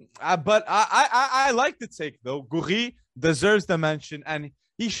 Like, but I like the take though. Goury deserves the mention, and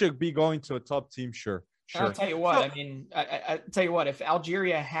he should be going to a top team. Sure. I'll tell you what. I mean, I tell you what. If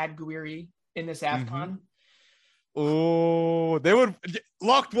Algeria had Goury in this AFCON, oh, they would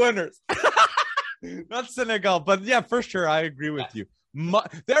locked winners. Not Senegal, but yeah, for sure, I agree with you.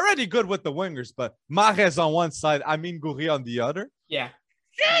 They're already good with the wingers, but Mahrez on one side, I mean Goury on the other. Yeah.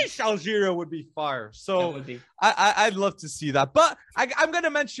 Sheesh, Algeria would be fire. So I'd love to see that. But I'm going to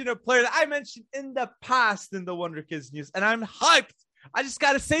mention a player that I mentioned in the past in the Wonderkids news, and I'm hyped. I just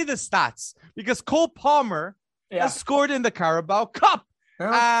got to say the stats because Cole Palmer has scored in the Carabao Cup.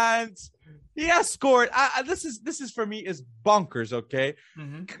 And he has scored. This is for me is bonkers, okay?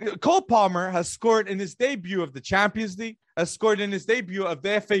 Cole Palmer has scored in his debut of the Champions League, has scored in his debut of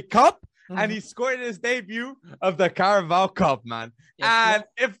the FA Cup, and he scored in his debut of the Carabao Cup, man. And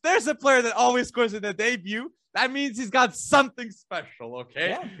if there's a player that always scores in the debut, that means he's got something special, okay?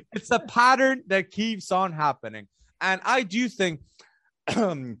 Yeah. It's a pattern that keeps on happening. And I do think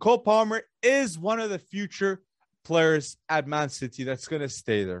Cole Palmer is one of the future players at Man City that's going to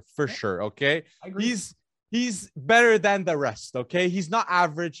stay there for sure, okay? He's better than the rest, okay? He's not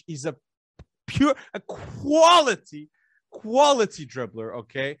average. He's a quality dribbler,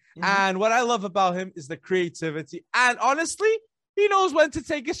 okay? And what I love about him is the creativity. And honestly, he knows when to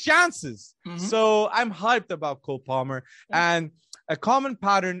take his chances. So I'm hyped about Cole Palmer. And a common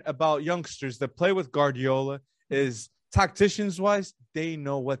pattern about youngsters that play with Guardiola is tacticians-wise, they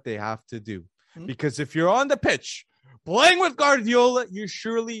know what they have to do. Because if you're on the pitch playing with Guardiola, you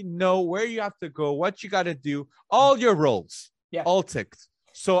surely know where you have to go, what you got to do, all your roles, all ticked.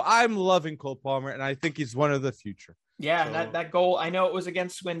 So I'm loving Cole Palmer, and I think he's one of the future. Yeah, so. that goal, I know it was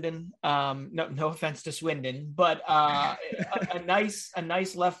against Swindon. No offense to Swindon, but a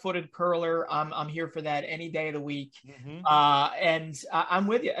nice left-footed curler. I'm here for that any day of the week. And I'm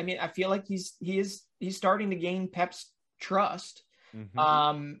with you. I mean, I feel like he's starting to gain Pep's trust.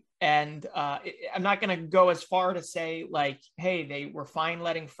 And I'm not going to go as far to say like, hey, they were fine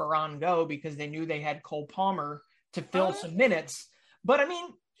letting Ferran go because they knew they had Cole Palmer to fill some minutes. But I mean,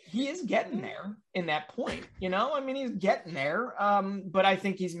 he is getting there in that point, you know, I mean, he's getting there. But I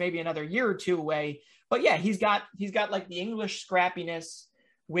think he's maybe another year or two away. But yeah, he's got like the English scrappiness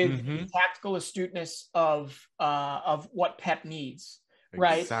with the tactical astuteness of what Pep needs.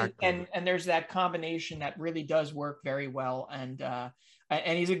 Right. Exactly. And there's that combination that really does work very well. And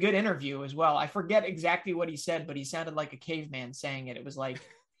he's a good interview as well. I forget exactly what he said, but he sounded like a caveman saying it. It was like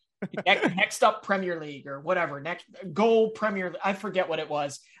next up Premier League or whatever, next goal Premier League. I forget what it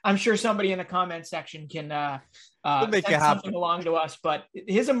was. I'm sure somebody in the comment section can send something along to us, but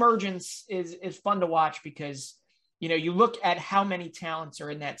his emergence is fun to watch because, you know, you look at how many talents are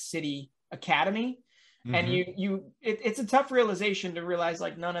in that City academy. And it's a tough realization to realize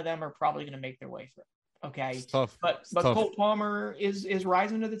like none of them are probably going to make their way through. Okay. It's tough. But Cole Palmer is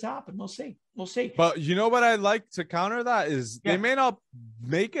rising to the top, and we'll see. But you know what I like to counter that is they may not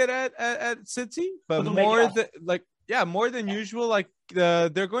make it at City, but more than usual. Like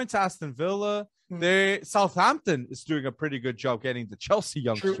they're going to Aston Villa. Southampton is doing a pretty good job getting the Chelsea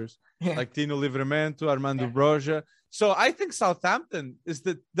youngsters like Tino Livramento, Armando Broja. So I think Southampton is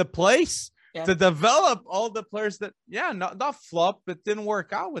the place to develop all the players that, not flop, but didn't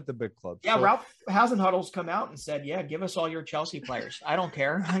work out with the big clubs. Yeah, so. Ralph Hasenhuttle's come out and said, give us all your Chelsea players. I don't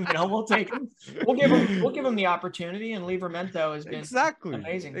care. We'll take them. We'll give them the opportunity, and Livramento has been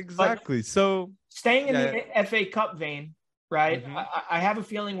amazing. Exactly. But so staying in the FA Cup vein, right? I have a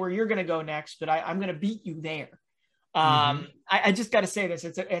feeling where you're going to go next, but I'm going to beat you there. I just got to say this.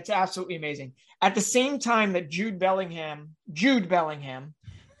 It's absolutely amazing. At the same time that Jude Bellingham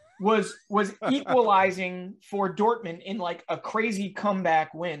was equalizing for Dortmund in like a crazy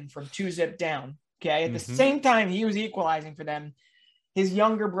comeback win from 2-0 down. Okay. At the same time he was equalizing for them, his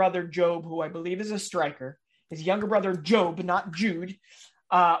younger brother, Job, who I believe is a striker, his younger brother, Job, not Jude,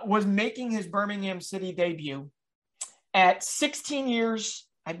 was making his Birmingham City debut at 16 years.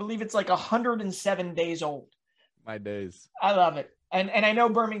 I believe it's like 107 days old. My days. I love it. And I know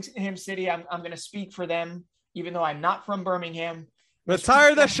Birmingham City, I'm going to speak for them, even though I'm not from Birmingham.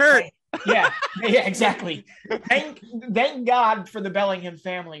 Retire the shirt. Yeah, exactly. Thank God for the Bellingham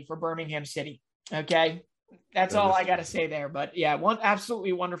family for Birmingham City. Okay. That's all I got to say there. But yeah,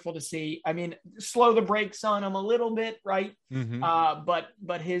 absolutely wonderful to see. I mean, slow the brakes on him a little bit, right?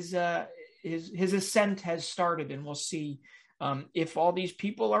 But his ascent has started, and we'll see if all these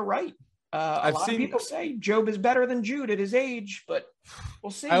people are right. A lot of people say Job is better than Jude at his age, but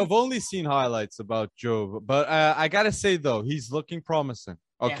we'll see. I've only seen highlights about Job, but I gotta say though, he's looking promising.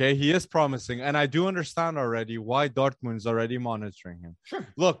 Okay, he is promising, and I do understand already why Dortmund's already monitoring him. Sure.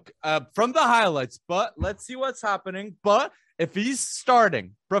 Look, from the highlights, but let's see what's happening. But if he's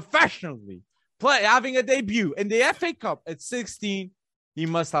starting professionally, having a debut in the FA Cup at 16, he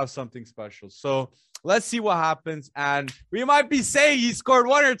must have something special. So let's see what happens. And we might be saying he scored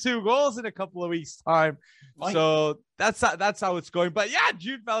 1 or 2 goals in a couple of weeks' time. So that's how it's going. But yeah,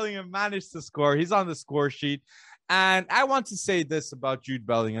 Jude Bellingham managed to score. He's on the score sheet. And I want to say this about Jude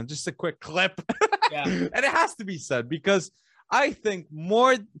Bellingham, just a quick clip. And it has to be said because I think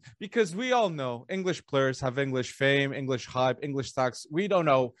because we all know English players have English fame, English hype, English tax. We don't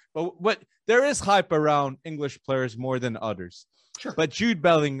know, but there is hype around English players more than others. Sure. But Jude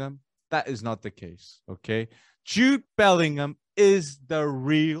Bellingham, that is not the case, okay? Jude Bellingham is the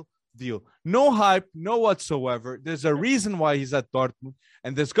real deal. No hype, no whatsoever. There's a reason why he's at Dortmund,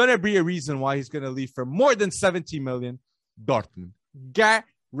 and there's going to be a reason why he's going to leave for more than 70 million Dortmund.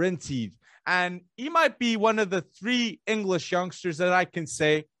 Guaranteed. And he might be one of the 3 English youngsters that I can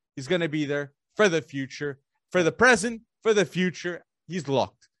say he's going to be there for the future. For the present, for the future, he's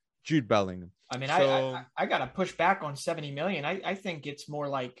locked. Jude Bellingham. I mean, I got to push back on 70 million. I think it's more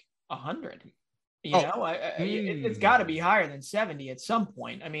like 100. It's got to be higher than 70 at some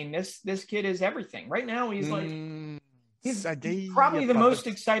point. I mean, this kid is everything. Right now, he's probably the most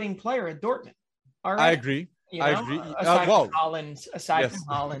exciting player at Dortmund. All right. I agree. Aside from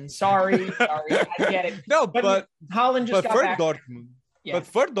Holland. Sorry, I get it. No, but Holland just got back. Dortmund. Yeah. But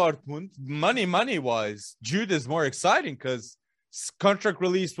for Dortmund, money wise, Jude is more exciting because contract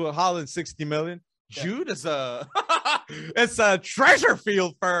released with Holland 60 million. Yeah. Jude is it's a treasure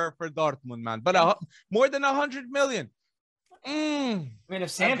field for Dortmund, man. But more than 100 million. I mean, if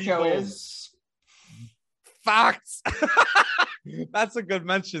Sancho is facts. That's a good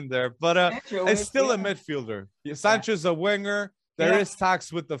mention there. But it's still a midfielder. Sancho's a winger. There is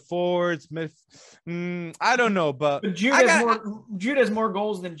tax with the forwards. I don't know, but Jude has more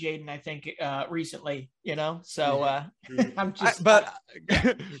goals than Jaden, I think, recently. So I'm just. But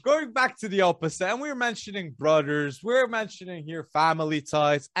going back to the opposite, and we're mentioning brothers, we're mentioning here family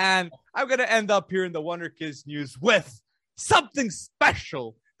ties, and I'm gonna end up here in the Wonderkid news with something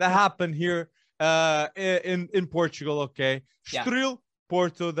special that happened here in Portugal. Okay, Estoril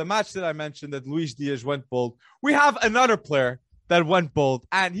Porto, the match that I mentioned that Luis Diaz went bold. We have another player that went bold,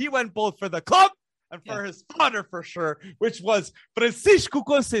 and he went bold for the club and for his father for sure, which was Francisco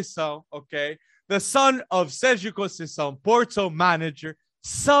Conceição, okay? The son of Sérgio Conceição, Porto manager,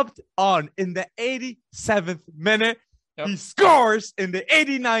 subbed on in the 87th minute. Yep. He scores in the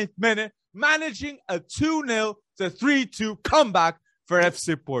 89th minute, managing a 2-0 to 3-2 comeback for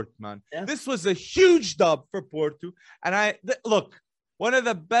FC Porto, man. Yeah. This was a huge dub for Porto, and look, one of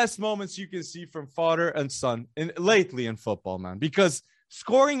the best moments you can see from father and son lately in football, man. Because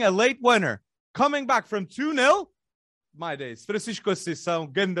scoring a late winner, coming back from 2-0, my days. Francisco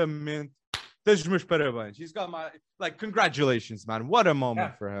Conceição, Gandamint, there's meus parabéns. He's got congratulations, man. What a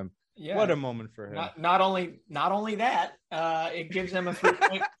moment for him. Yeah. What a moment for him. Not only that, it gives them a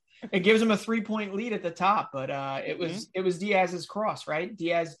 3-point. It gives him a 3-point lead at the top, but it was Diaz's cross, right?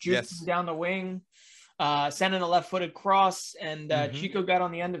 Diaz juked down the wing. Sending a left-footed cross, and Chico got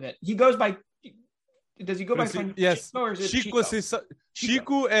on the end of it. He goes by. Does he go by? Yes. Chico, or is it Chico?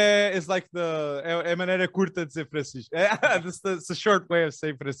 Chico is like the maneira curta de dizer Francisco. It's a short way of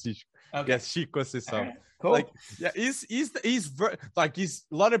saying Francisco. Okay. Yes, Chico Conceição. Right. Cool. He's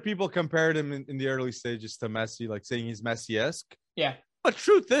a lot of people compared him in the early stages to Messi, like saying he's Messi-esque. Yeah. But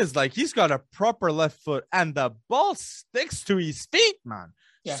truth is, he's got a proper left foot, and the ball sticks to his feet, man.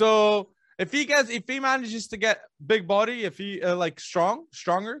 Yeah. So. If he manages to get big body, if he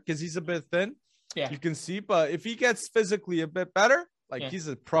stronger, because he's a bit thin, you can see. But if he gets physically a bit better, he's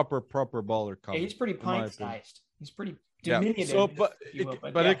a proper baller. Yeah, he's pretty pint-sized. He's pretty diminutive. So, but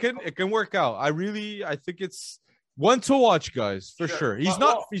it can work out. I think it's one to watch, guys, for sure. He's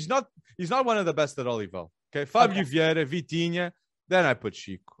not one of the best at Olival. Okay, Fabio Vieira, Vitinha. Then I put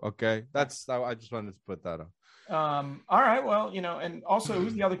Chico. Okay, that's how I just wanted to put that on. All right. Well, and also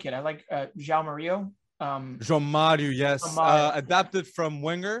who's the other kid? I like João Mario. João Mario, yes. Adapted from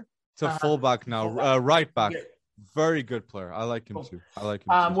winger to fullback now, right back. Yeah. Very good player. I like him too.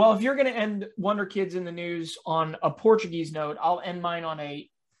 Well, if you're going to end Wonderkids in the news on a Portuguese note, I'll end mine on a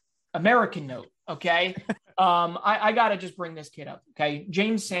American note. Okay. I got to just bring this kid up. Okay.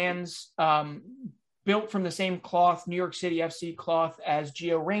 James Sands, built from the same cloth, New York City FC cloth as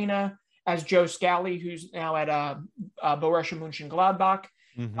Gio Reyna, as Joe Scally, who's now at Borussia Mönchengladbach.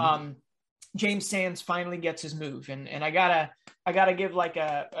 James Sands finally gets his move, and I gotta give like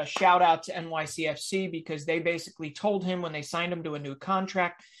a shout out to NYCFC, because they basically told him when they signed him to a new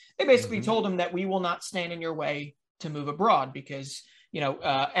contract, they basically told him that we will not stand in your way to move abroad, because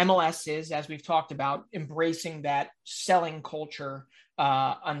MLS is, as we've talked about, embracing that selling culture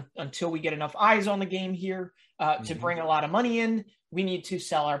until we get enough eyes on the game here to bring a lot of money in. We need to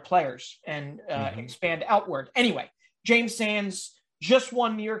sell our players and expand outward. Anyway, James Sands just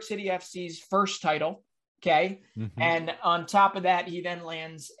won New York City FC's first title. Okay. And on top of that, he then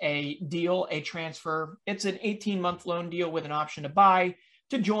lands a deal, a transfer. It's an 18-month loan deal with an option to buy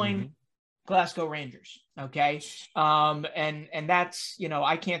to join Glasgow Rangers. Okay. And that's,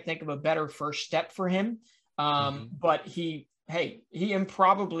 I can't think of a better first step for him. But he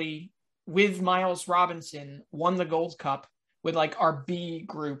improbably, with Miles Robinson, won the Gold Cup with like our B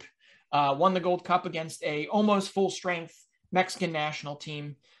group, won the Gold Cup against a almost full strength Mexican national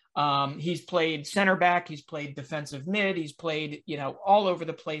team. He's played center back, he's played defensive mid, he's played, all over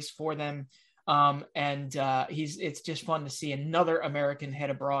the place for them. It's just fun to see another American head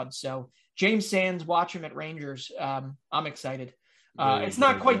abroad. So James Sands, watch him at Rangers. I'm excited. It's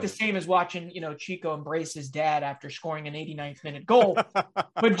not quite the same as watching, Chico embrace his dad after scoring an 89th minute goal,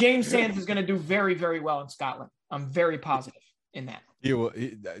 but James Sands is going to do very, very well in Scotland. I'm very positive in that.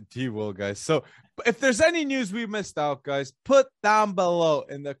 He will, guys. So if there's any news we missed out, guys, put down below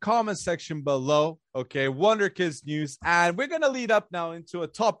in the comment section below. Okay, Wonderkid's news. And we're going to lead up now into a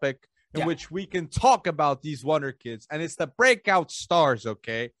topic in which we can talk about these Wonderkids, and it's the breakout stars.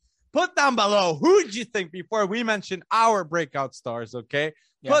 Okay, put down below, who do you think, before we mention our breakout stars, okay?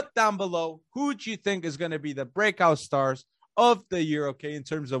 Put down below, who do you think is going to be the breakout stars of the year, okay, in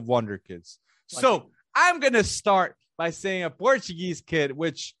terms of Wonderkids? So I'm going to start by saying a Portuguese kid,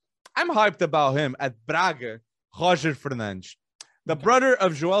 which I'm hyped about him at Braga, Roger Fernandes, the brother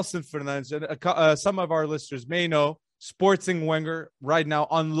of Joelson Fernandes, and some of our listeners may know, Sporting winger right now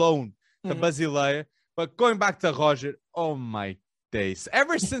on loan to Basileia. But going back to Roger, oh my days.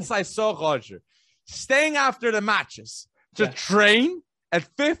 Ever since I saw Roger staying after the matches to train at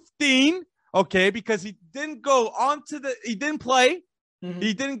 15, okay, because he didn't go on to he didn't play,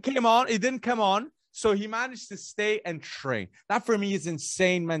 he didn't come on, so he managed to stay and train. That for me is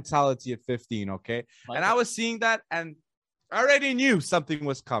insane mentality at 15, okay? And I was seeing that and I already knew something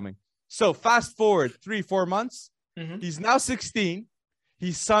was coming. So fast forward 3-4 months, he's now 16.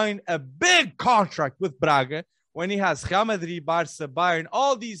 He signed a big contract with Braga when he has Real Madrid, Barca, Bayern,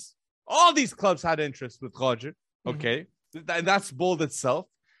 all these clubs had interest with Roger. Okay, that's bold itself.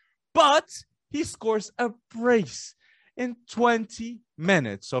 But he scores a brace in 20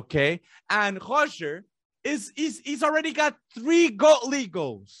 minutes. Okay, and Roger he's already got 3 league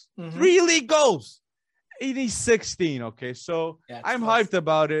goals, 3 league goals. And he's 16. Okay, so I'm hyped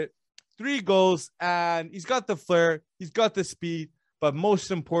about it. 3 goals, and he's got the flair, he's got the speed. But most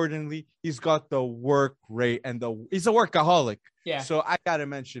importantly, he's got the work rate and he's a workaholic. Yeah. So I gotta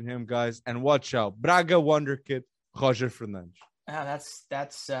mention him, guys, and watch out. Braga Wonderkid, Roger Fernandes.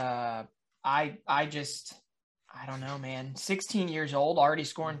 I don't know, man. 16 years old, already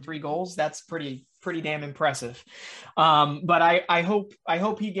scoring 3 goals. That's pretty damn impressive. But I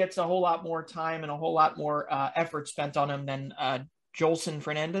hope he gets a whole lot more time and a whole lot more effort spent on him than Joelson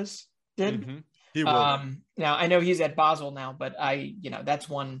Fernandes did. He will. Now I know he's at Basel now, but that's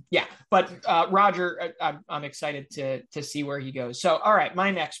one. Yeah. But Roger, I'm excited to see where he goes. So, all right,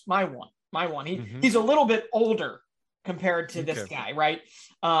 my one. He's a little bit older compared to this guy, right?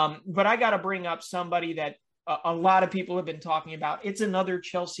 But I got to bring up somebody that a lot of people have been talking about. It's another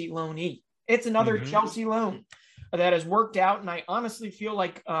Chelsea loanee. It's another Chelsea loan that has worked out, and I honestly feel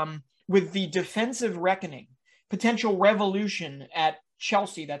like with the defensive reckoning, potential revolution at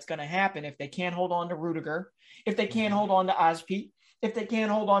Chelsea that's going to happen if they can't hold on to Rudiger, if they can't hold on to Aspi, if they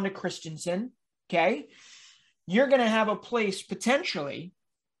can't hold on to Christensen, okay, you're going to have a place potentially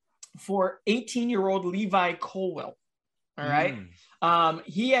for 18-year-old Levi Colwill, all right?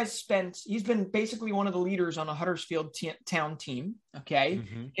 He's been basically one of the leaders on a Huddersfield Town team, okay,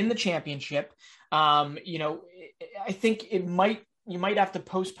 in the championship. I think you might have to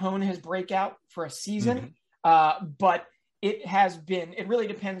postpone his breakout for a season, but it really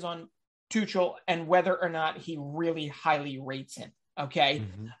depends on Tuchel and whether or not he really highly rates him. Okay.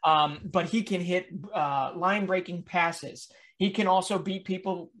 But he can hit line breaking passes. He can also beat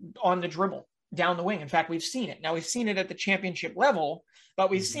people on the dribble down the wing. In fact, we've seen it. Now we've seen it at the championship level,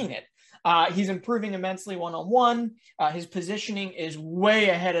 but we've seen it. He's improving immensely one-on-one. His positioning is way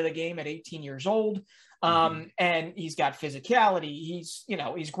ahead of the game at 18 years old. And he's got physicality.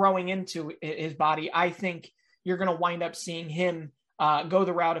 He's growing into his body. I think you're going to wind up seeing him go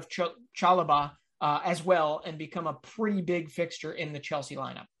the route of Chalobah as well and become a pretty big fixture in the Chelsea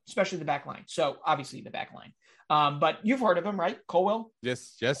lineup, especially the back line. So obviously the back line. But you've heard of him, right? Colwell?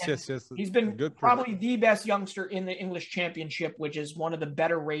 Yes. He's been probably the best youngster in the English Championship, which is one of the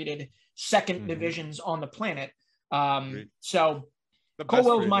better rated second divisions on the planet. So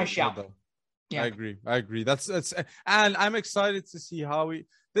Colwell's my shout. Yeah. I agree. That's and I'm excited to see how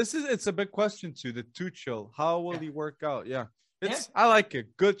it's a big question too. The Tuchel, how will he work out? Yeah. I like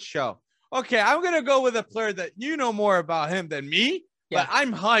it. Good show. Okay, I'm gonna go with a player that you know more about him than me, but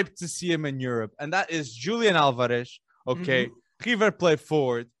I'm hyped to see him in Europe, and that is Julian Alvarez. Okay, River play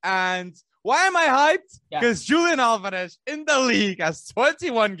forward, and why am I hyped? Because Julian Alvarez in the league has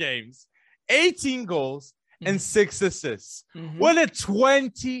 21 games, 18 goals, and 6 assists with a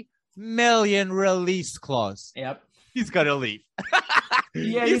 20 million release clause. Yep, he's gonna leave.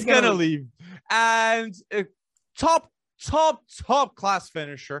 he's gonna leave, and top class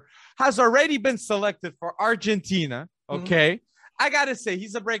finisher, has already been selected for Argentina. Okay. I gotta say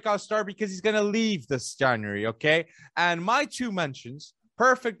he's a breakout star because he's gonna leave this January. Okay. And my 2 mentions,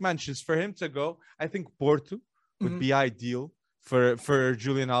 perfect mentions for him to go. I think Porto would be ideal for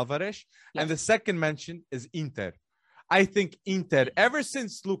Julian Alvarez. And the second mention is Inter. I think Inter, ever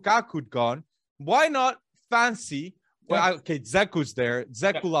since Lukaku gone, why not fancy? Well, okay, Dzeku's there,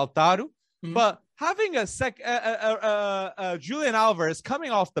 Lautaro, but having a Julian Alvarez coming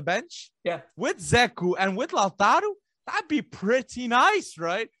off the bench, with Zeku and with Lautaro, that'd be pretty nice,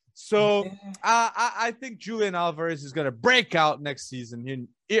 right? So I think Julian Alvarez is gonna break out next season.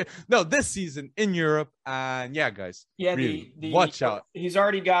 This season in Europe, and guys, really, watch out. He's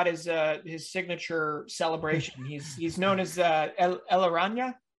already got his signature celebration. He's known as El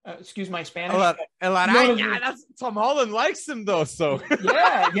Araña. Excuse my Spanish. El Araña. Tom Holland likes him though. So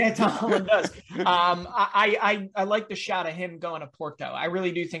Tom Holland does. I like the shot of him going to Porto. I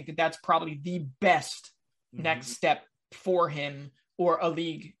really do think that that's probably the best next step for him, or a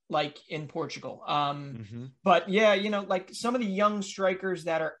league like in Portugal. But like some of the young strikers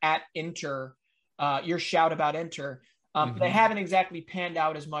that are at Inter, your shout about Inter, they haven't exactly panned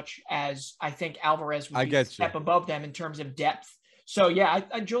out as much as I think Alvarez would be a step above them in terms of depth. So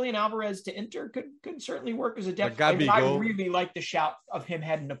Julian Alvarez to Inter could certainly work as a depth. I really like the shout of him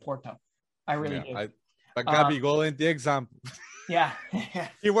heading to Porto. I really do. But Gabigol ain't the example.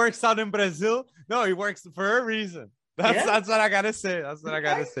 He works out in Brazil. No, he works for a reason. That's what I gotta say.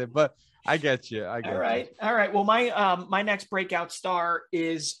 But I get you. All right. Well, my next breakout star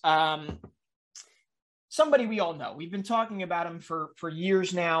is somebody we all know. We've been talking about him for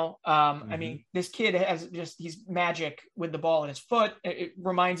years now. I mean, this kid he's magic with the ball in his foot. It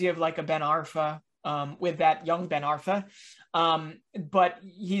reminds you of like a Ben Arfa, with that young Ben Arfa. But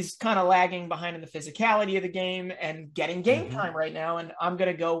he's kind of lagging behind in the physicality of the game and getting game time right now. And I'm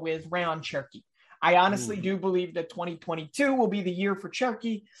going to go with Rayon Cherki. I honestly do believe that 2022 will be the year for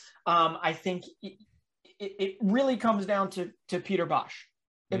Cherki. I think it really comes down to Peter Bosch.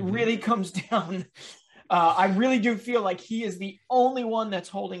 It really comes down. I really do feel like he is the only one that's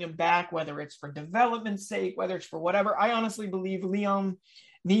holding him back, whether it's for development's sake, whether it's for whatever. I honestly believe Lyon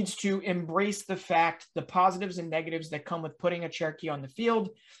needs to embrace the positives and negatives that come with putting a Cherki on the field.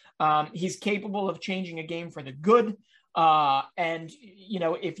 He's capable of changing a game for the good. And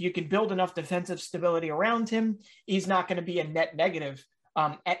if you can build enough defensive stability around him, he's not going to be a net negative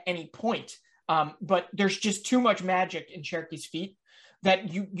at any point. But there's just too much magic in Cherki's feet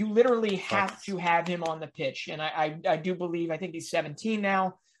that you literally have to have him on the pitch. And I do believe, I think he's 17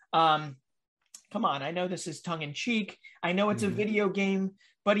 now. Come on, I know this is tongue in cheek. I know it's a video game,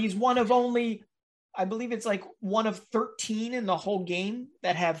 but he's one of only, I believe it's like one of 13 in the whole game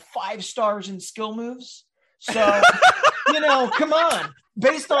that have 5 stars in skill moves. So, come on.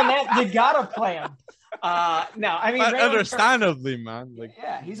 Based on that, you gotta play him. No, I mean, understandably, man.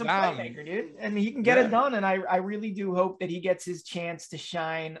 He's a playmaker, dude, and he can get it done. And I really do hope that he gets his chance to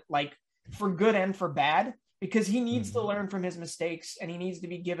shine, like for good and for bad, because he needs to learn from his mistakes and he needs to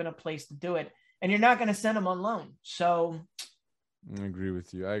be given a place to do it. And you're not going to send him on loan. So I agree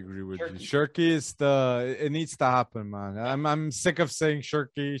with you. Cherki is it needs to happen, man. I'm sick of saying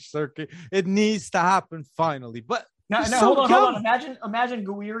Cherki. It needs to happen finally. But hold on. Imagine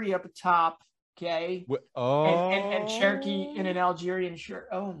Guiri up at top. Okay. Oh. And Cherki in an Algerian shirt.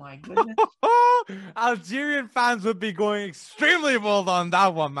 Oh my goodness. Algerian fans would be going extremely bold on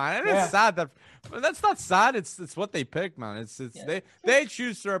that one, man. And it's sad that that's not sad. It's what they pick, man. It's they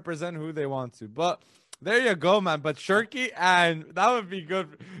choose to represent who they want to. But there you go, man. But Cherki, and that would be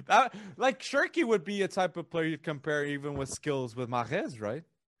good. That like Cherki would be a type of player you'd compare even with skills with Mahrez, right?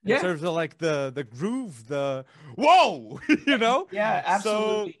 In terms of like the groove, the whoa, you know? Yeah,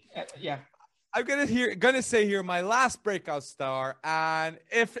 absolutely. So, yeah. I'm gonna say here my last breakout star, and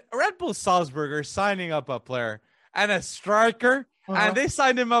if Red Bull Salzburg are signing up a player and a striker, and they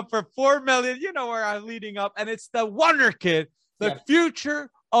signed him up for 4 million, you know where I'm leading up, and it's the Wonderkid, the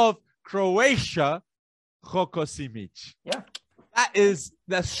future of Croatia, Roko Simic. Yeah, that is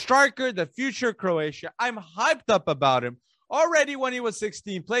the striker, the future Croatia. I'm hyped up about him. Already when he was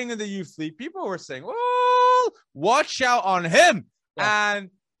 16, playing in the youth league, people were saying, "Oh, watch out on him,"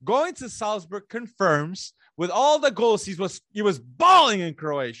 and going to Salzburg confirms with all the goals he was balling in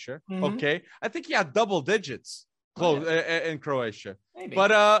Croatia. Okay, I think he had double digits in Croatia. Maybe.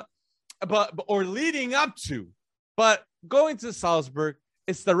 But or leading up to, but going to Salzburg,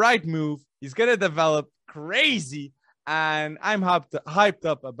 it's the right move. He's gonna develop crazy, and I'm hyped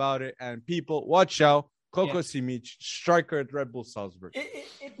up about it. And people, watch out, Roko Simic, striker at Red Bull Salzburg.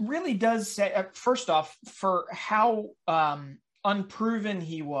 It really does say. First off, for how unproven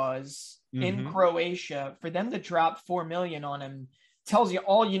he was in Croatia, for them to drop 4 million on him tells you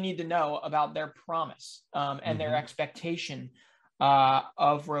all you need to know about their promise and their expectation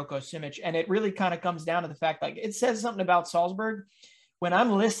of Roko Simic. And it really kind of comes down to the fact, like, it says something about Salzburg. When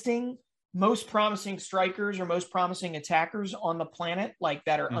I'm listing most promising strikers or most promising attackers on the planet, like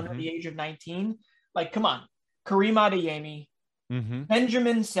that are under the age of 19, like, come on, Karim Adeyemi,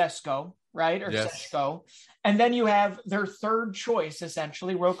 Benjamin Sesko, right? Or Seshko. And then you have their third choice,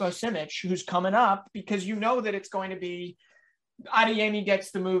 essentially, Roko Simic, who's coming up, because you know that it's going to be Adeyemi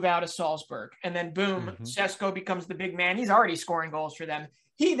gets the move out of Salzburg. And then boom, Sesko becomes the big man. He's already scoring goals for them.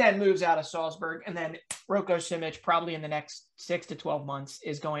 He then moves out of Salzburg. And then Roko Simic, probably in the next 6 to 12 months,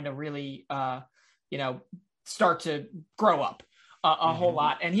 is going to really, start to grow up a whole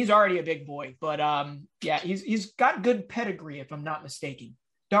lot. And he's already a big boy. But he's got good pedigree, if I'm not mistaken.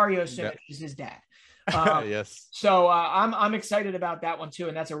 Dario Simic is his dad. Yes. So I'm excited about that one too,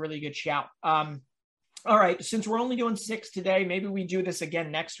 and that's a really good shout. All right, since we're only doing 6 today, maybe we do this again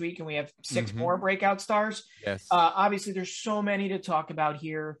next week, and we have 6 more breakout stars. Yes. Obviously, there's so many to talk about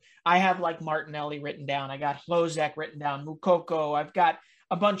here. I have like Martinelli written down. I got Hlozek written down. Mukoko. I've got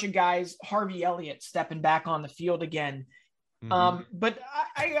a bunch of guys. Harvey Elliott stepping back on the field again. But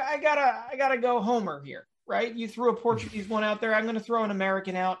I gotta go Homer here. Right? You threw a Portuguese one out there. I'm going to throw an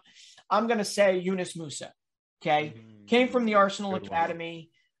American out. I'm going to say Yunus Musa. Okay. Came from the Arsenal Academy,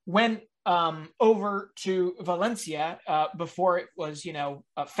 went over to Valencia before it was,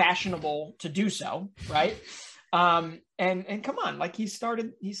 fashionable to do so. Right. And come on, like he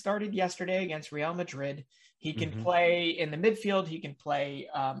started yesterday against Real Madrid. He can play in the midfield. He can play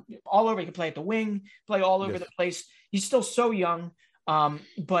all over. He can play at the wing, play all over the place. He's still so young.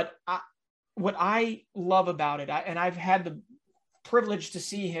 But what I love about it, and I've had the privilege to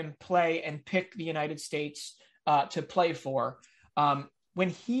see him play and pick the United States to play for, when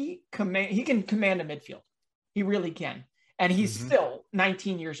he can command a midfield. He really can. And he's still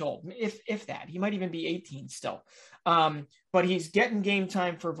 19 years old, if that. He might even be 18 still. But he's getting game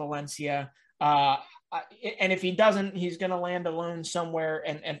time for Valencia. And if he doesn't, he's going to land alone somewhere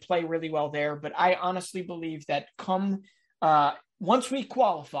and play really well there. But I honestly believe that once we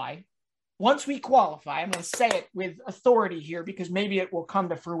qualify, I'm going to say it with authority here because maybe it will come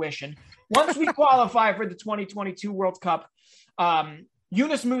to fruition. Once we qualify for the 2022 World Cup,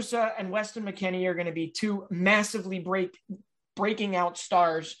 Yunus Musa and Weston McKennie are going to be two massively breaking out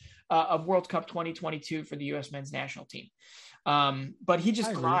stars of World Cup 2022 for the U.S. men's national team. But he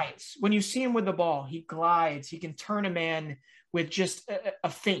just glides. When you see him with the ball, he glides. He can turn a man with just a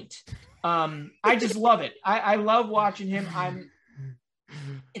feint. I just love it. I love watching him.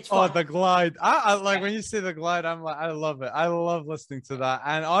 It's fun. Oh, the glide. I like when you say the glide, I'm like, I love it. I love listening to that.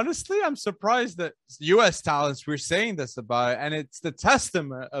 And honestly, I'm surprised that US talents, we're saying this about it. And it's the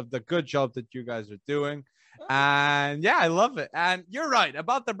testament of the good job that you guys are doing. And yeah, I love it. And you're right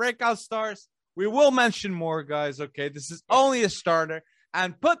about the breakout stars. We will mention more, guys. Okay. This is only a starter.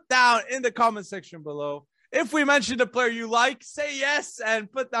 And put down in the comment section below. If we mentioned a player you like, say yes.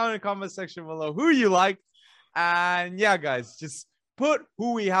 And put down in the comment section below who you like. And yeah, guys, just put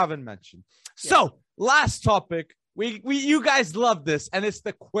who we haven't mentioned. So last topic, you guys love this, and it's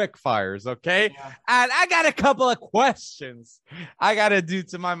the quick fires, okay? Yeah. And I got a couple of questions I gotta do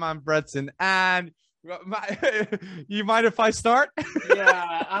to my man Bretzen. And you mind if I start?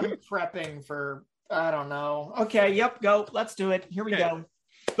 Yeah, I'm prepping for, I don't know. Okay, yep, go. Let's do it. Here we go.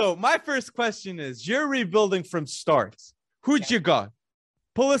 So my first question is: you're rebuilding from start. Who'd you got?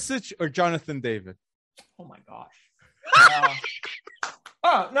 Pulisic or Jonathan David? Oh my gosh.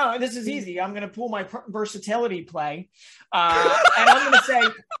 Oh, no, this is easy. I'm going to pull my versatility play. And I'm going to say,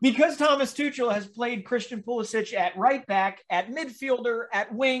 because Thomas Tuchel has played Christian Pulisic at right back, at midfielder,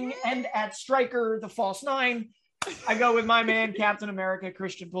 at wing, and at striker, the false nine, I go with my man, Captain America,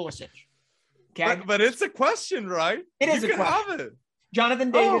 Christian Pulisic. Okay? But it's a question, right? It is you a question. have it. Jonathan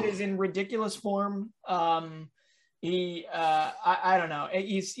David is in ridiculous form. I don't know.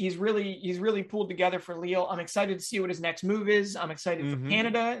 He's really pulled together for Lille. I'm excited to see what his next move is. I'm excited for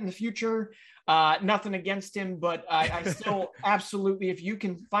Canada in the future. Nothing against him, but I still absolutely, if you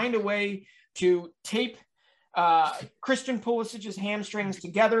can find a way to tape Christian Pulisic's hamstrings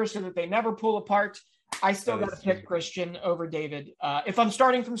together so that they never pull apart, I still got to pick Christian over David if I'm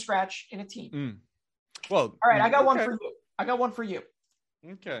starting from scratch in a team. Well, all right, I got one for you. I got one for you.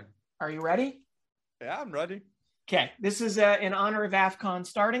 Okay. Are you ready? Yeah, I'm ready. Okay, this is in honor of AFCON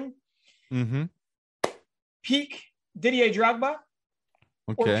starting. Peak Didier Drogba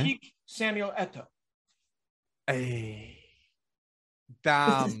or peak Samuel Eto'o? Hey.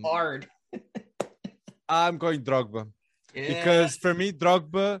 Damn. This is hard. I'm going Drogba. Yeah. Because for me,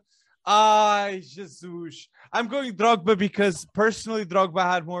 Drogba, Jesus. I'm going Drogba because personally, Drogba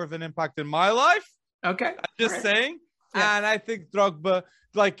had more of an impact in my life. Okay. I'm just saying. Yeah. And I think Drogba,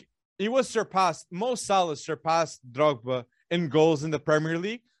 like, he was surpassed. Mo Salah surpassed Drogba in goals in the Premier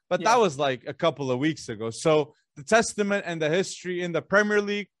League, but that was like a couple of weeks ago. So the testament and the history in the Premier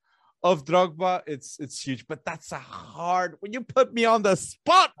League of Drogba, it's huge. But that's a hard. When you put me on the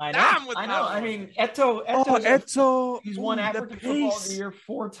spot, I know. I mean, Eto'o. He's won African Football of the Year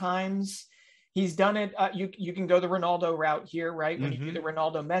 4 times. He's done it. You can go the Ronaldo route here, right? When you do the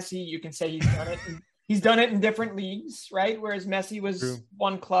Ronaldo Messi, you can say he's done it. He's done it in different leagues, right? Whereas Messi was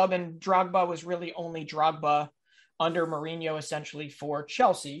one club and Drogba was really only Drogba under Mourinho, essentially, for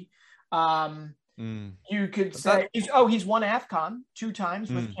Chelsea. You could say, he's won AFCON 2 times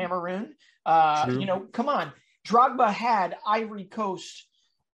with Cameroon. Come on. Drogba had Ivory Coast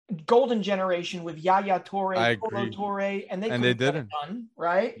golden generation with Yaya Toure, Kolo Toure, and they didn't done,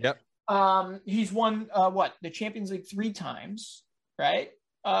 right? Yep. He's won the Champions League 3 times, right?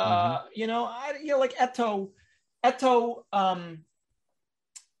 Like Eto'o,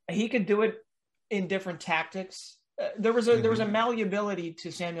 he could do it in different tactics. There was a malleability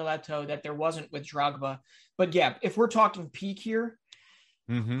to Samuel Eto'o that there wasn't with Drogba. But yeah, if we're talking peak here,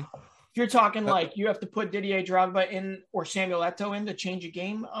 if you're talking like you have to put Didier Drogba in or Samuel Eto'o in to change a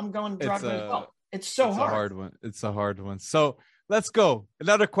game, I'm going Drogba as well. It's hard. It's a hard one. So let's go.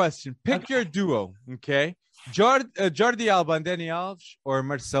 Another question. Pick your duo, okay? Jordi Alba and Dani Alves or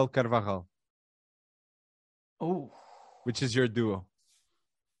Marcel Carvajal? Oh. Which is your duo?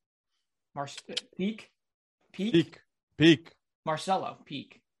 Peak. Marcelo,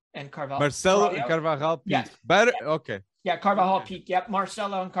 peak. And Carvajal. Marcelo and Carvajal, peak. Yes. Better? Okay. Yeah, Carvajal, peak. Yep,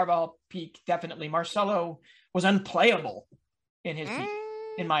 Marcelo and Carvajal, peak. Definitely. Marcelo was unplayable in his peak,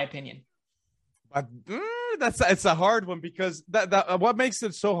 in my opinion. But it's a hard one because that what makes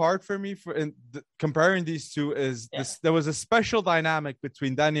it so hard for me comparing these two is there was a special dynamic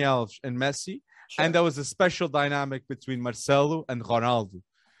between Dani Alves and Messi, and there was a special dynamic between Marcelo and Ronaldo.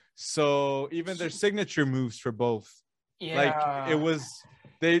 So even their signature moves for both, like it was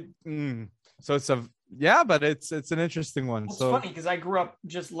So it's but it's an interesting one. Well, it's funny because I grew up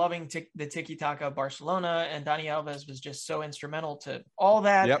just loving the tiki-taka of Barcelona, and Dani Alves was just so instrumental to all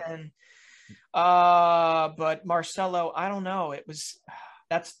that. Yep. And but Marcelo, I don't know. It's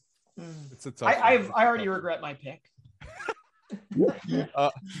a tough I already regret my pick.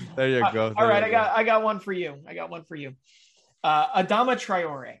 There you go. All right, I got one for you. Adama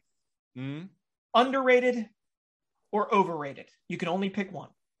Traore. Underrated or overrated? You can only pick one,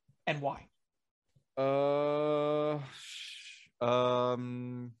 and why? It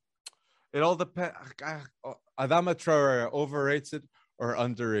all depends. Adama Traore, overrated or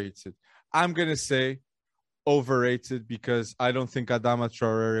underrated? I'm gonna say overrated because I don't think Adama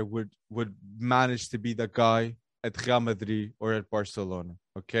Traore would manage to be the guy at Real Madrid or at Barcelona.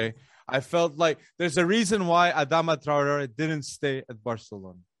 Okay, I felt like there's a reason why Adama Traore didn't stay at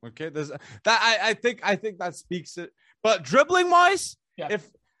Barcelona. Okay, I think that speaks it. But dribbling wise,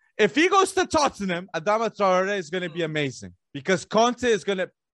 if he goes to Tottenham, Adama Traore is going to be amazing because Conte is going to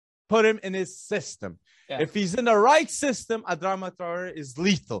put him in his system. Yeah. If he's in the right system, Adama Traore is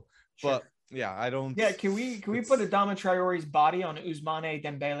lethal. Sure. But yeah, I don't. Yeah, can we put Adama Traore's body on Ousmane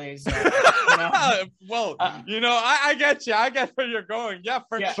Dembele's? Well, I get you. I get where you're going. Yeah,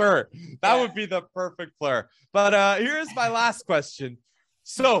 for sure. That would be the perfect player. But here's my last question.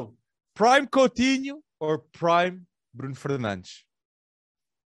 So, prime Coutinho or prime Bruno Fernandes?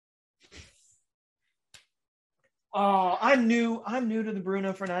 Oh, I'm new to the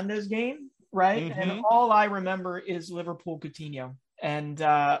Bruno Fernandes game, right? Mm-hmm. And all I remember is Liverpool Coutinho. And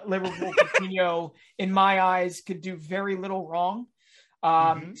Liverpool Coutinho, in my eyes, could do very little wrong.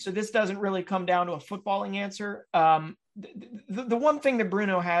 So this doesn't really come down to a footballing answer. The one thing that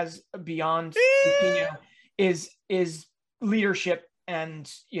Bruno has beyond Coutinho is leadership and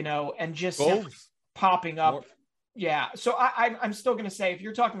just popping up. Yeah. So I'm still going to say, if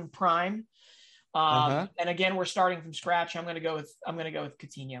you're talking prime, and again, we're starting from scratch, I'm going to go with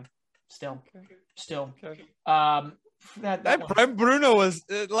Coutinho. Still. Okay. That prime Bruno was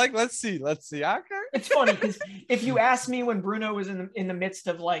let's see. Okay. It's funny because if you asked me when Bruno was in the midst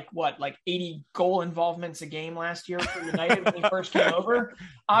of like 80 goal involvements a game last year for United when he first came over,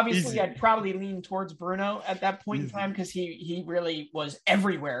 obviously I'd probably lean towards Bruno at that point in time because he really was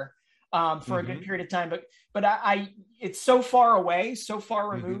everywhere for a good period of time. But I it's so far away, so far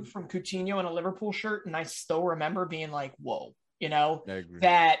removed from Coutinho in a Liverpool shirt, and I still remember being like, whoa,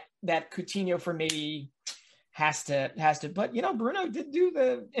 that Coutinho for me has to, but Bruno did do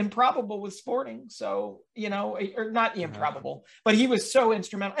the improbable with Sporting, so or not the improbable, but he was so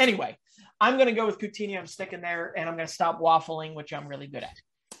instrumental. Anyway, I'm going to go with Coutinho. I'm sticking there, and I'm going to stop waffling, which I'm really good at.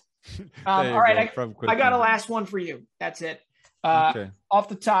 All right, I got a last one for you. That's it. Off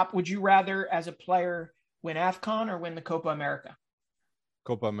the top, would you rather, as a player, win AFCON or win the Copa America?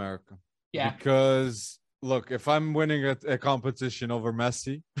 Copa America. Yeah. Because look, if I'm winning a competition over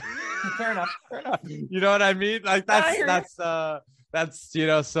Messi. Fair enough. You know what I mean? Like that's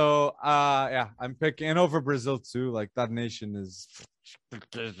so I'm picking, and over Brazil too. Like that nation is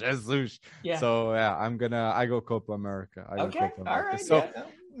Jesus. Yeah. So yeah, I go Copa America. Okay. All right. So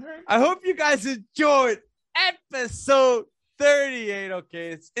I hope you guys enjoyed episode 38. Okay,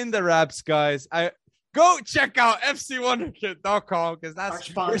 it's in the wraps, guys. Go check out fcwonderkid.com because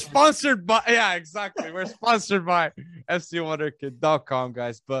we're sponsored by. Yeah, exactly. We're sponsored by fcwonderkid.com,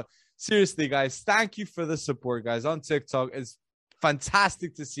 guys. But seriously, guys, thank you for the support, guys. On TikTok, it's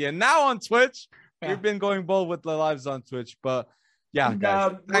fantastic to see. And now on Twitch, we've been going bold with the lives on Twitch. But yeah,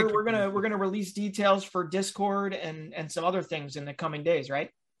 guys, we're gonna release details for Discord and some other things in the coming days, right?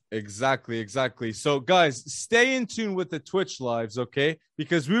 Exactly. So, guys, stay in tune with the Twitch lives, okay?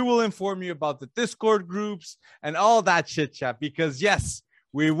 Because we will inform you about the Discord groups and all that chit chat. Because yes,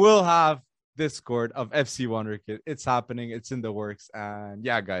 we will have Discord of FC Wonderkid. It's happening. It's in the works. And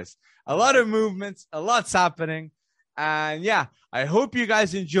yeah, guys, a lot of movements, a lot's happening. And yeah, I hope you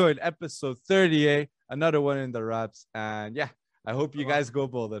guys enjoyed episode 38, another one in the wraps. And yeah, I hope you guys go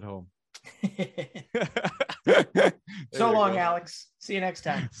bold at home. So long, Alex. See you next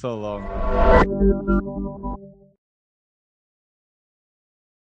time. So long.